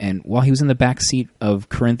unconscious, and while he was in the back seat of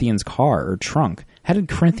Corinthian's car or trunk. How did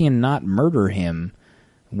Corinthian not murder him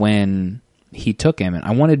when he took him? And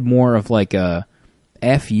I wanted more of like a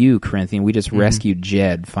F you, Corinthian. We just rescued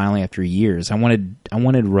Jed finally after years. I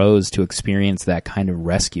wanted Rose to experience that kind of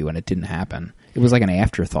rescue, and it didn't happen. It was like an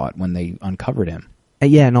afterthought when they uncovered him.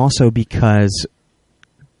 Yeah, and also because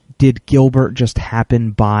did Gilbert just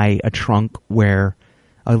happen by a trunk where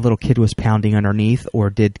a little kid was pounding underneath, or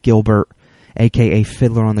did Gilbert, a.k.a.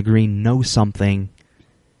 Fiddler on the Green, know something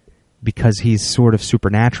because he's sort of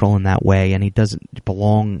supernatural in that way and he doesn't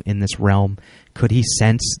belong in this realm? Could he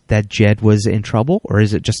sense that Jed was in trouble? Or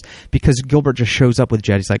is it just because Gilbert just shows up with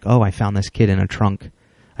Jed, he's like, oh, I found this kid in a trunk.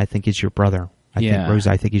 I think he's your brother. I think, Rose,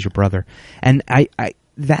 I think he's your brother. And I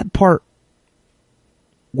that part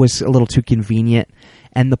was a little too convenient.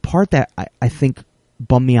 And the part that I think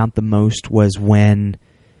bummed me out the most was when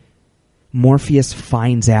Morpheus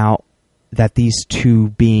finds out that these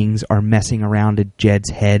two beings are messing around in Jed's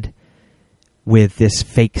head with this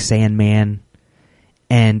fake Sandman,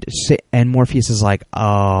 and Morpheus is like,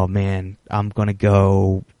 "Oh man, I'm gonna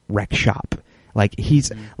go wreck shop." Like he's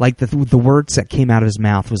like the words that came out of his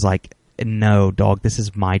mouth was like, "No, dog, this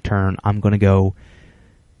is my turn. I'm gonna go."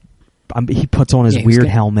 He puts on his weird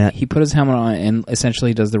helmet. He put his helmet on and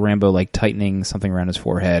essentially does the Rambo, like tightening something around his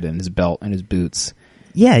forehead and his belt and his boots.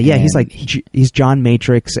 Yeah. He's like he's John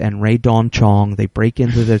Matrix and Ray Dawn Chong. They break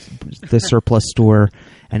into the surplus store,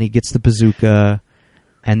 and he gets the bazooka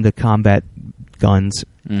and the combat guns.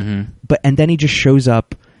 Mm-hmm. And then he just shows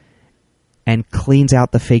up and cleans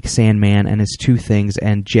out the fake Sandman and his two things.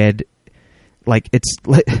 And Jed, like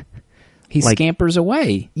he scampers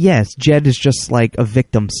away. Yes, Jed is just like a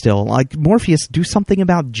victim still. Like, Morpheus, do something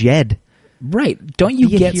about Jed. Right. Don't you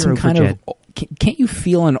get some kind of... Can't you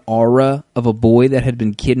feel an aura of a boy that had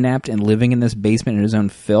been kidnapped and living in this basement in his own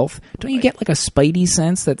filth? Don't you get like a spidey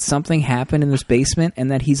sense that something happened in this basement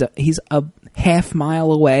and that he's a half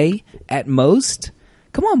mile away at most?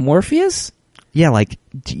 Come on, Morpheus. Yeah, like,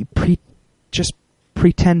 just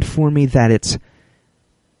pretend for me that it's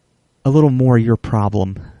a little more your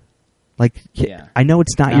problem. Like, yeah. I know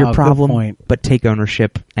it's not your problem, but take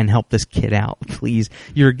ownership and help this kid out, please.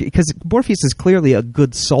 Because Morpheus is clearly a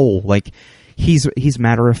good soul. Like, he's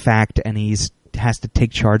matter of fact, and has to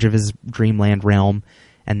take charge of his dreamland realm,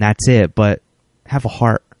 and that's it. But have a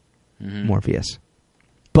heart, Morpheus.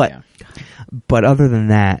 But other than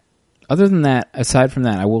that, aside from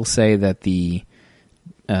that, I will say that the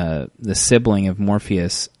sibling of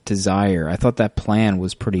Morpheus, Desire, I thought that plan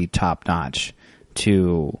was pretty top notch.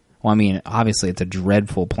 Well, I mean, obviously it's a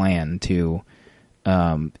dreadful plan to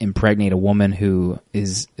impregnate a woman who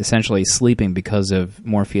is essentially sleeping because of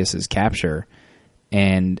Morpheus's capture,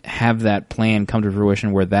 and have that plan come to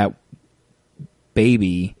fruition where that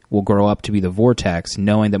baby will grow up to be the Vortex,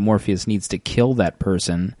 knowing that Morpheus needs to kill that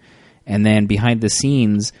person, and then behind the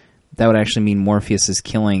scenes, that would actually mean Morpheus is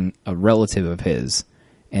killing a relative of his,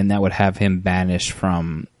 and that would have him banished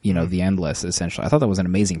from, the Endless, essentially. I thought that was an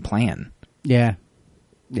amazing plan. Yeah.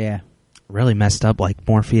 Yeah. Really messed up. Like,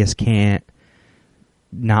 Morpheus can't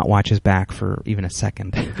not watch his back for even a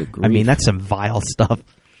second. I mean, that's some vile stuff.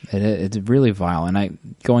 It's really vile. And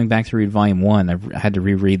going back to read Volume 1, I had to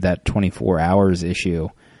reread that 24 Hours issue,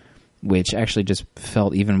 which actually just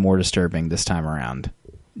felt even more disturbing this time around.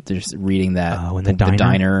 Just reading that,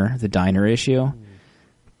 the diner issue,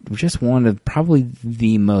 just one of probably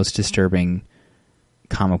the most disturbing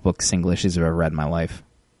comic book single issues I've ever read in my life.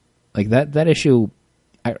 Like that issue,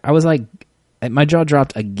 I was like, my jaw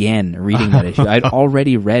dropped again reading that issue. I'd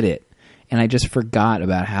already read it, and I just forgot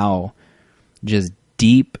about how just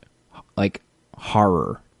deep, like,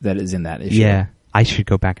 horror that is in that issue. Yeah, I should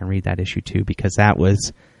go back and read that issue too, because that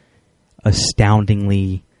was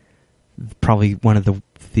astoundingly probably one of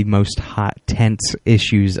the most tense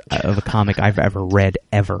issues of a comic I've ever read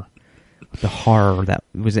ever. The horror that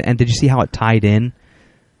was, and did you see how it tied in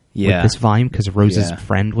with this volume? Because Rose's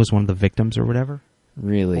friend was one of the victims or whatever.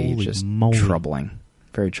 Really, Holy just moly. troubling,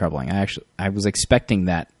 very troubling. I was expecting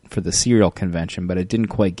that for the serial convention, but it didn't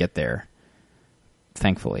quite get there.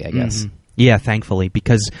 Thankfully, I guess. Mm-hmm. Yeah, thankfully,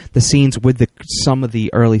 because the scenes with some of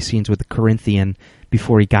the early scenes with the Corinthian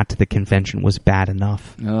before he got to the convention was bad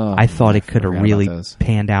enough. Oh, I thought it could have really those.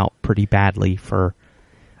 panned out pretty badly for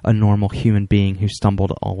a normal human being who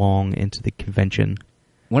stumbled along into the convention.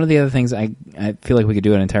 One of the other things, I feel like we could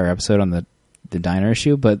do an entire episode on the diner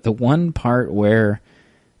issue, but the one part where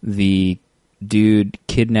the dude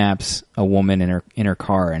kidnaps a woman in her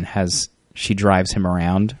car and she drives him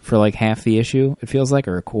around for like half the issue, it feels like,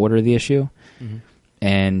 or a quarter of the issue. Mm-hmm.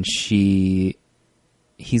 And he's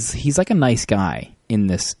like a nice guy in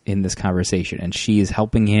this conversation, and she is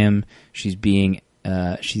helping him. She's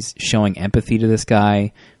showing empathy to this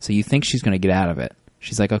guy. So you think she's going to get out of it.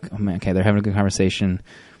 She's like, okay, they're having a good conversation.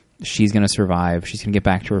 She's going to survive. She's going to get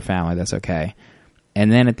back to her family. That's okay.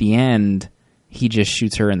 And then at the end, he just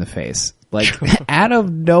shoots her in the face. Like, out of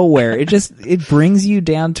nowhere. It brings you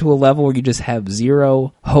down to a level where you just have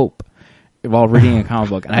zero hope while reading a comic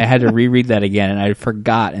book. And I had to reread that again, and I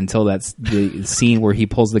forgot until that's the scene where he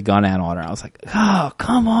pulls the gun out on her. I was like, oh,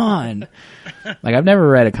 come on. Like, I've never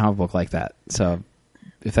read a comic book like that. So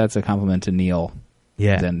if that's a compliment to Neil,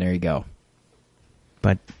 then there you go.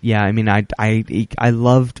 But yeah, I mean, I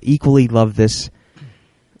equally loved this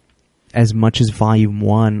as much as Volume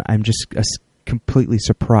 1. I'm just completely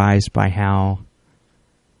surprised by how,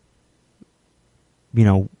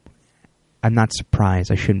 I'm not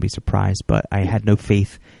surprised. I shouldn't be surprised, but I had no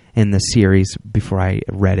faith in the series before I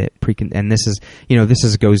read it. And this is,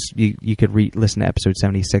 you could listen to episode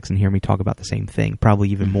 76 and hear me talk about the same thing, probably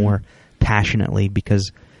even more passionately,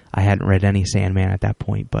 because I hadn't read any Sandman at that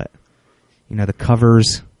point. But the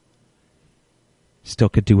covers still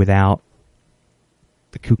could do without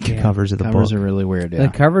the kooky covers of the book. Covers are really weird. Yeah. The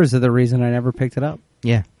covers are the reason I never picked it up.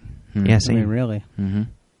 Yeah, yeah, same. I mean, really. Mm-hmm.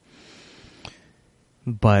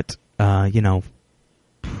 But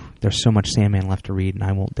there's so much Sandman left to read, and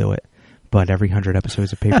I won't do it. But every 100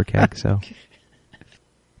 episodes of Paper Keg, so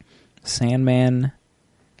Sandman,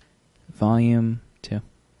 Volume 2.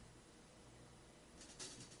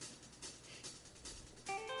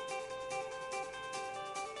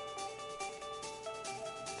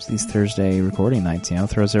 These Thursday recording nights,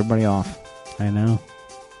 throws everybody off. I know.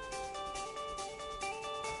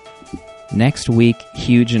 Next week,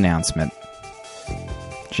 huge announcement.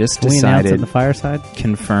 Just Can decided. we announce it in the fireside?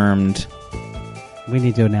 Confirmed. We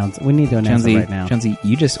need to announce it right now. Jonesy,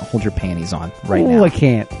 you just hold your panties on right now. Oh, I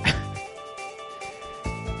can't.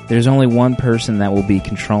 There's only one person that will be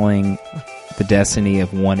controlling the destiny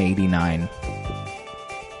of 189.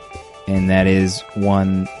 And that is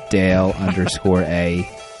one Dale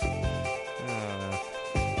 _A.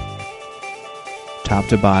 Top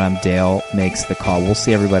to bottom, Dale makes the call. We'll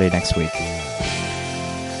see everybody next week.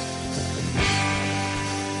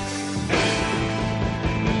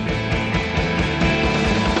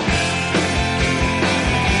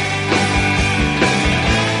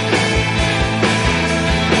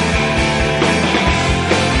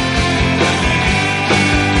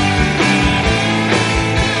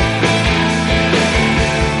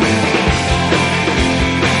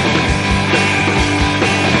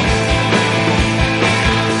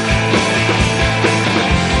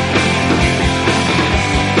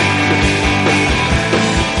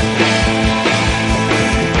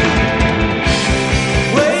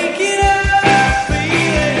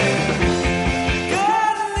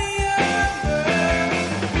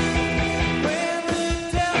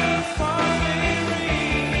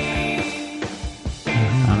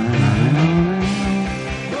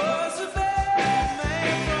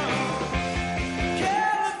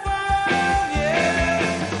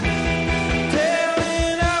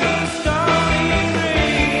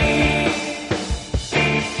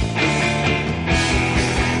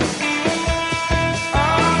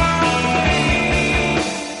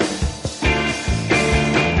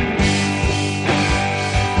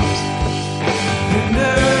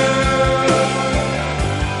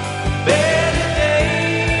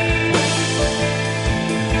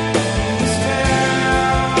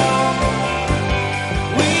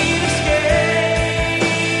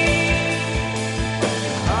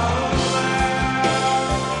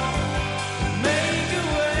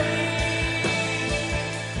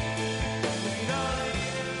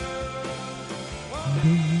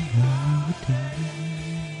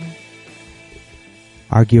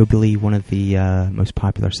 Arguably one of the most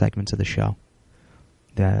popular segments of the show.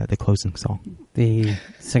 The closing song. The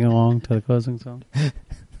sing along to the closing song.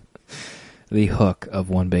 The hook of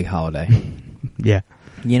One Big Holiday. Yeah.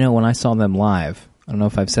 You know, when I saw them live, I don't know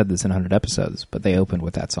if I've said this in 100 episodes, but they opened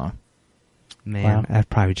with that song. Man, Wow. that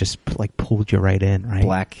probably just like pulled you right in,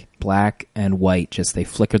 right? Black and white, just they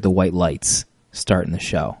flickered the white lights starting the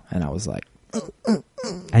show, and I was like,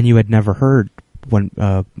 And you had never heard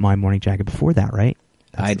My Morning Jacket before that, right?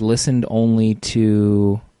 I'd listened only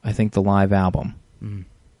to, I think, the live album Mm.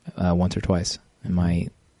 once or twice, and my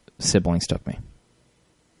siblings took me.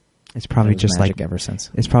 It's probably It was just magic like ever since.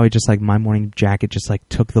 it's probably just like My Morning Jacket just like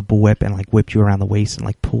took the whip and like whipped you around the waist and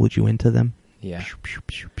like pulled you into them. Yeah,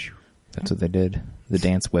 that's what they did. The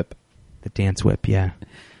dance whip. The dance whip, yeah.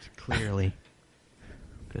 Clearly.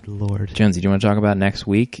 Good Lord. Jonesy, do you want to talk about next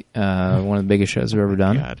week? One of the biggest shows we've ever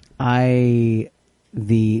done.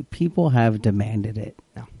 The people have demanded it.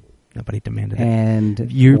 No, nobody demanded it. And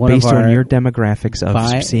You're one of based on our- your demographics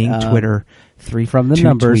of seeing Twitter from the two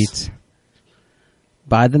numbers. tweets.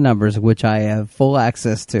 By the numbers, which I have full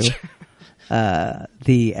access to,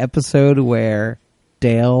 the episode where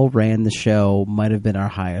Dale ran the show might have been our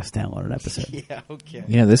highest downloaded episode. Yeah, okay.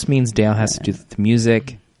 You know, this means Dale has to do the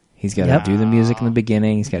music. He's got Yep. to do the music in the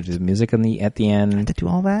beginning. He's got to do the music at the I have to end. do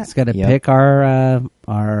all that? He's got to Yep. pick our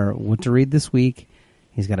what to read this week.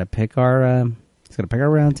 He's got to pick our round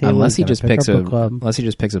table. Unless he He's gotta just pick picks our a book club. unless he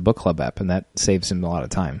just picks a book club app, and that saves him a lot of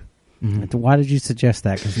time. Mhm. Why did you suggest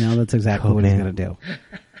that? Because now that's exactly Oh, what he's man. going to do.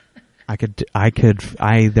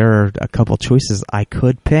 There are a couple choices I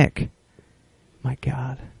could pick. My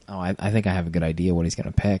God. Oh, I think I have a good idea what he's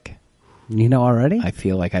going to pick. You know already? I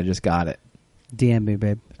feel like I just got it. DM me,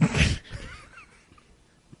 babe.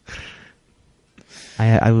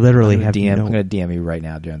 I literally have I'm no... going to DM you right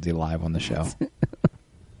now, Jonesy, live on the show.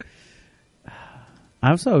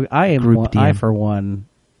 I Group DM. for one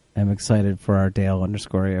am excited for our Dale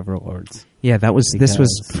 _ Overlords. Yeah, this was,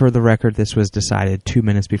 Because- for the record, this was decided 2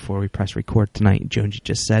 minutes before we press record tonight. Jonesy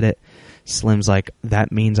just said it. Slim's like,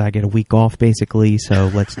 that means I get a week off, basically, so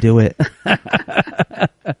let's do it.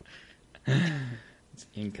 It's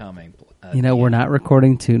incoming. We're not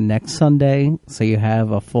recording to next Sunday, so you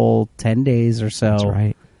have a full 10 days or so That's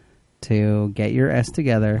right. to get your S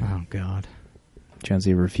together. Oh, God.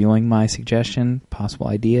 Jonesy reviewing my suggestion, possible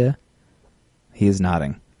idea. He is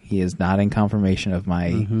nodding. He is nodding confirmation of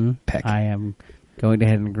my pick. I am going to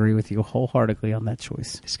head and agree with you wholeheartedly on that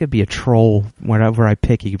choice. This could be a troll. Whenever I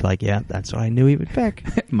pick, you could be like, yeah, that's what I knew he would pick.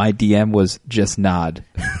 My DM was just nod.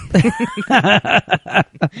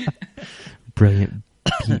 Brilliant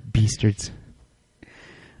beastards.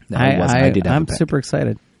 No, it wasn't. I did have I'm a pick. super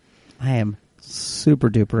excited. I am super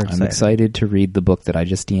duper excited. I'm excited to read the book that I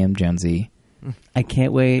just DM'd Jonesy. I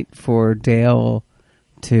can't wait for Dale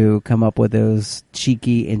to come up with those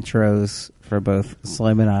cheeky intros for both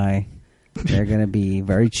Slim and I. They're going to be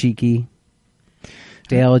very cheeky.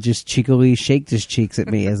 Dale just cheekily shaked his cheeks at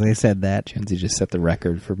me as I said that. Jonesy just set the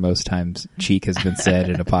record for most times cheek has been said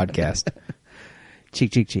in a podcast.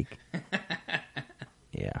 Cheek, cheek, cheek.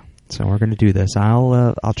 Yeah. So we're going to do this.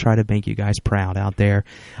 I'll try to make you guys proud out there.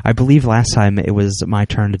 I believe last time it was my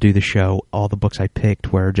turn to do the show. All the books I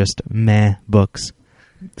picked were just meh books.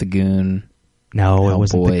 The Goon. No, it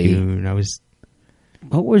wasn't The Hellboy. Goon.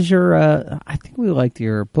 What was your, I think we liked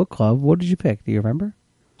your book club. What did you pick? Do you remember?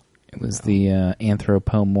 It was the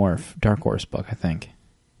Anthropomorph Dark Horse book, I think.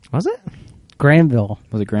 Was it? Granville.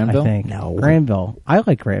 Was it Granville? I think. No. Granville. I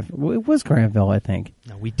like Granville. It was Granville, I think.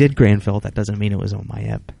 No, we did Granville. That doesn't mean it was on my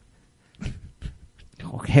app.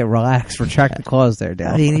 Okay, relax. Retract the clause there, Dale.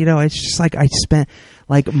 I mean, it's just like I spent,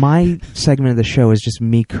 like, my segment of the show is just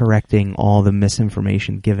me correcting all the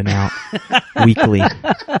misinformation given out weekly.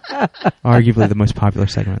 Arguably the most popular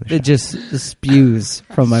segment of the show. It just spews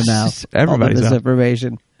from my mouth. Everybody's all mouth. this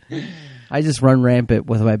information. I just run rampant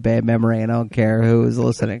with my bad memory, and I don't care who is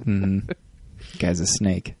listening. Mm-hmm. Guy's a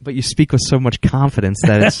snake. But you speak with so much confidence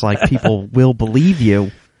that it's like people will believe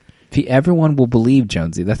you. Everyone will believe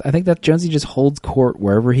Jonesy. I think that Jonesy just holds court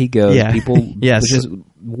wherever he goes. Yeah. People Yes. just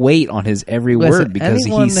wait on his every Listen, word because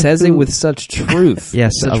anyone he says it who- with such truth.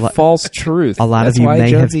 Yes, such false truth. A lot That's of you why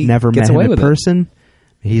may Jonesy have never gets met him away in with it. person.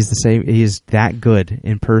 He's the same. He is that good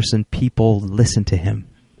in person. People listen to him.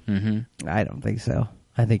 Mm-hmm. I don't think so.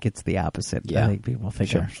 I think it's the opposite. Yeah. I think people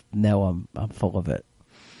think Sure. I'm full of it.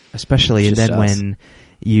 Especially It's and just then us. when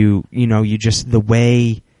you just the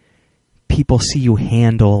way people see you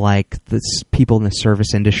handle like the people in the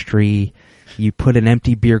service industry. You put an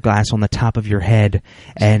empty beer glass on the top of your head,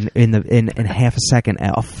 and in half a second,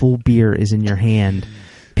 a full beer is in your hand.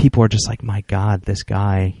 People are just like, "My God, this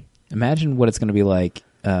guy Imagine what it's going to be like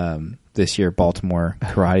this year. Baltimore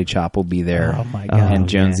Karate Chop will be there. Oh my God. And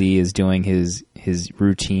Jonesy is doing his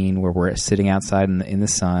routine where we're sitting outside in the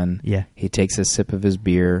sun. Yeah. He takes a sip of his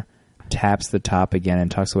beer, taps the top again, and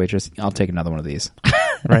talks to the waitress, "I'll take another one of these."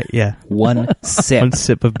 Right, yeah. One sip. One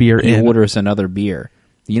sip of beer He in. orders another beer.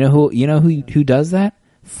 You know who does that?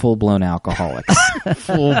 Full-blown alcoholics.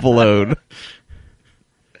 Full blown.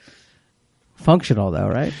 Functional though,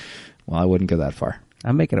 right? Well, I wouldn't go that far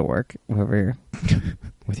I'm making it work over here.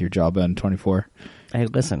 with your Jawbone 24. Hey,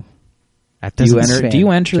 listen. That Do you doesn't enter? fit, Do you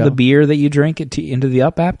enter Joe. the beer that you drink into the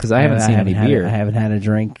Up app? Because I haven't seen any had beer. I haven't had a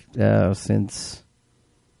drink since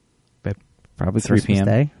probably 3 Christmas p.m.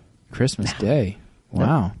 Day. Christmas Day.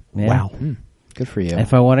 Wow. Yeah. Wow. Good for you.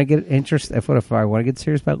 If I want to get if I want to get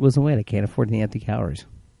serious about losing weight, I can't afford the empty calories.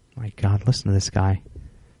 My God, listen to this guy.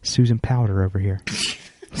 Susan Powder over here.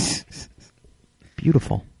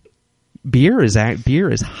 Beautiful. Beer is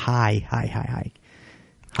high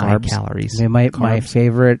Carbs. calories. I mean, my Carbs.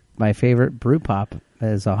 favorite brew pop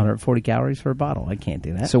is 140 calories for a bottle. I can't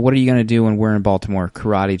do that. So what are you going to do when we're in Baltimore?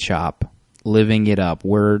 Karate Chop, living it up.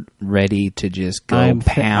 We're ready to just go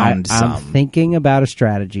pound some I'm thinking about a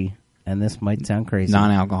strategy, and this might sound crazy.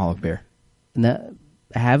 non-alcoholic beer. No,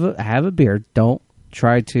 have a beer. Don't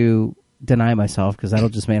try to deny myself because that'll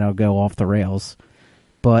just mean I'll go off the rails.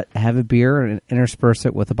 But have a beer and intersperse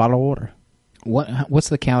it with a bottle of water. What's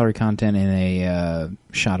the calorie content in a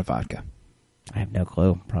shot of vodka? I have no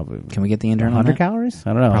clue. Probably Can we get the intern on 100 that? calories.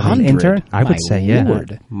 I don't know. 100? Intern. I would My say, yeah.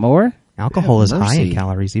 Lord. More? Alcohol is high mercy. in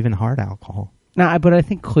calories, even hard alcohol. No, but I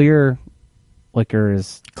think clear liquor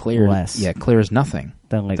is Clear, less. yeah, clear is nothing.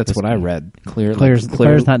 Than like That's what I whiskey. read. Clear, Clear's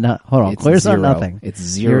not. Hold on. it's Clear's not zero. nothing. It's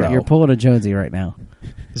zero. You're pulling a Jonesy right now.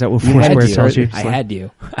 Is that what You had Foursquare you. tells you? I had you.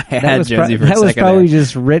 I That had was, Jonesy for a that was second probably there.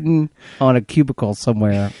 just written on a cubicle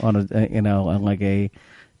somewhere on on like a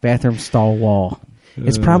bathroom stall wall.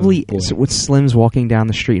 It's probably it's with Slim's walking down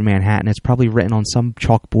the street in Manhattan. It's probably written on some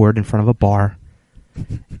chalkboard in front of a bar,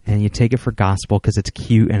 and you take it for gospel because it's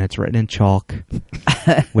cute and it's written in chalk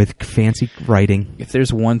with fancy writing. If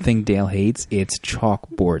there's one thing Dale hates, it's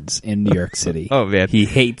chalkboards in New York City. Oh, man. he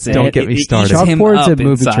hates it. Don't get me It eats started. him Chalkboards up and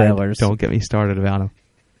movie inside. trailers. Don't get me started about him.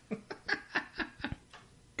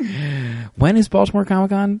 When is Baltimore Comic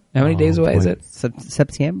Con? How many days away is boy. it?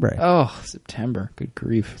 September. Oh, September. Good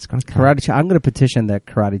grief. It's going to come. Karate Chop. I'm going to petition that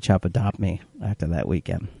Karate Chop adopt me after that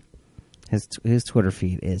weekend. His Twitter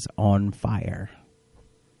feed is on fire.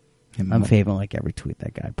 I'm faving like every tweet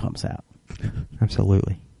that guy pumps out.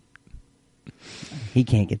 Absolutely. He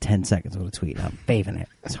can't get 10 seconds with a tweet. I'm faving it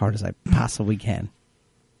as hard as I possibly can.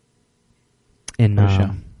 In What a show.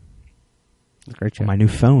 It's a great show. on my new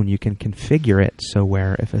phone, you can configure it so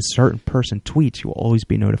where if a certain person tweets, you will always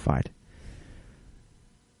be notified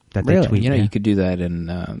that Really? they tweet. You know, yeah. you could do that in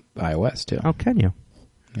iOS too. Oh, can you?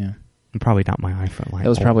 Yeah. Probably not my iPhone. That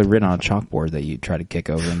was probably written on a chalkboard that you tried to kick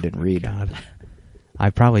over and didn't read. God. I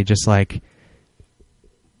probably just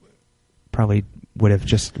probably would have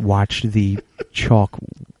just watched the chalk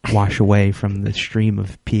wash away from the stream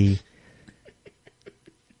of pee.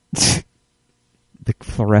 The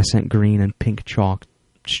fluorescent green and pink chalk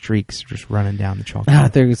streaks just running down the chalk. I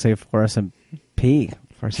thought you were going to say fluorescent pee.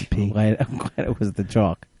 Fluorescent I'm pee. glad it was the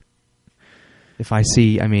chalk. If I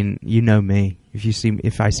see, I mean, you know me.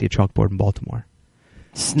 If I see a chalkboard in Baltimore,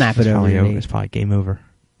 Snap it it's over probably your knee. It's probably game over.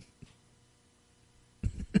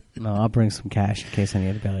 No, I'll bring some cash in case I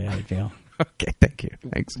need a belly out of jail. Okay, thank you.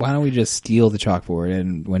 Thanks. Why don't we just steal the chalkboard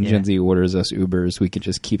and when Yeah. Gen Z orders us Ubers, we could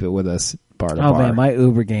just keep it with us bar to Oh bar. man, my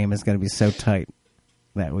Uber game is going to be so tight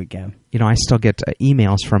that weekend. You know, I still get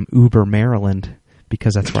emails from Uber Maryland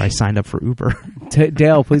because that's where I signed up for Uber.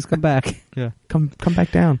 Dale, please come back. Yeah, come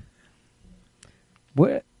back down.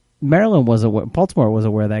 Where, Maryland wasn't. Baltimore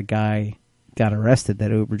wasn't where that guy got arrested.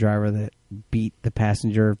 That Uber driver that beat the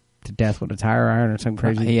passenger to death with a tire iron or something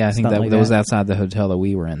crazy. Yeah, I think stuff that, like that was outside the hotel that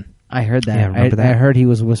we were in. I heard that. Yeah, remember I that? heard he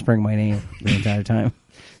was whispering my name the entire time.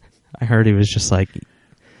 I heard he was just like,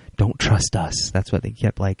 "Don't trust us." That's what they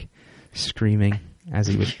kept like screaming as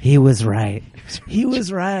he would. He was right. He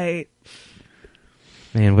was right.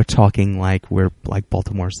 Man, we're talking like we're like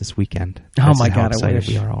Baltimore's this weekend. Oh This my is how God, I excited wish.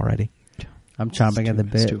 we are already. I'm chomping at the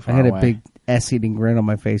it's bit. too I far had a away. big ass-eating grin on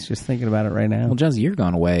my face just thinking about it right now. Well, Jonesy, you're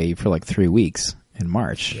going away for like 3 weeks in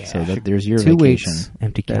March. Yeah. So there's your 2 vacation. weeks.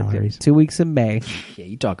 Empty calories. 2 weeks in May. Yeah,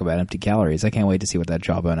 you talk about empty calories. I can't wait to see what that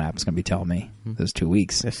Jawbone app is going to be telling me. Those 2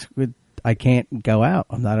 weeks. I can't go out.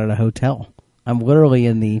 I'm not at a hotel. I'm literally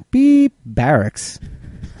in the beep barracks.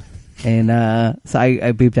 And so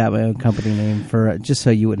I beeped out my own company name for just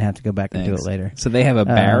so you wouldn't have to go back and do it Thanks. later. So they have a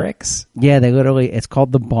barracks? Yeah, they literally, it's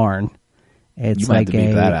called The Barn. It's You might have like to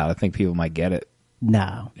beat that out. I think people might get it.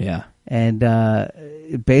 no. Yeah. And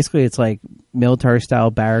basically, it's like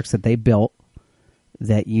military-style barracks that they built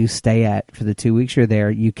that you stay at for the 2 weeks you're there.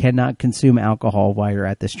 You cannot consume alcohol while you're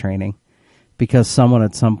at this training because someone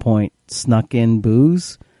at some point snuck in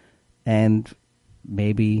booze and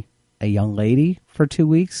maybe a young lady for 2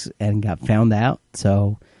 weeks and got found out.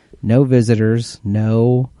 So no visitors,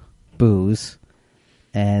 no booze.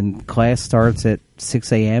 And class starts at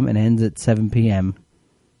 6 a.m. and ends at 7 p.m.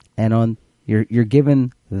 And you're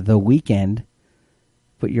given the weekend,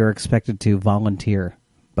 but you're expected to volunteer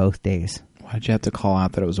both days. Why'd you have to call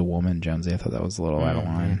out that it was a woman, Jonesy? I thought that was a little out of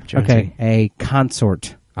line. Jonesy. Okay, a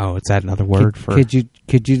consort. Oh, is that another word for? Could you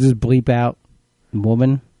just bleep out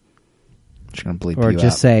woman I'm just gonna bleep or you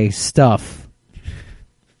just out. say stuff?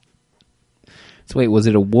 So wait, was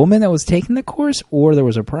it a woman that was taking the course, or there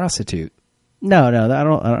was a prostitute? No, I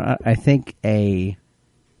don't. I think a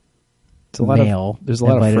It's a lot male there's a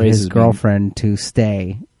lot of invited phrases. his girlfriend to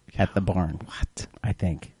stay at the barn. What? I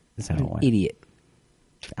think is how it went. Idiot.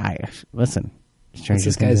 Listen. What's Stranger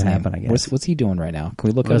this things guy's name? happen, I guess. What's he doing right now? Can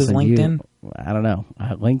we look at his Listen, LinkedIn? I don't know.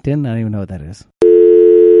 LinkedIn? I don't even know what that is.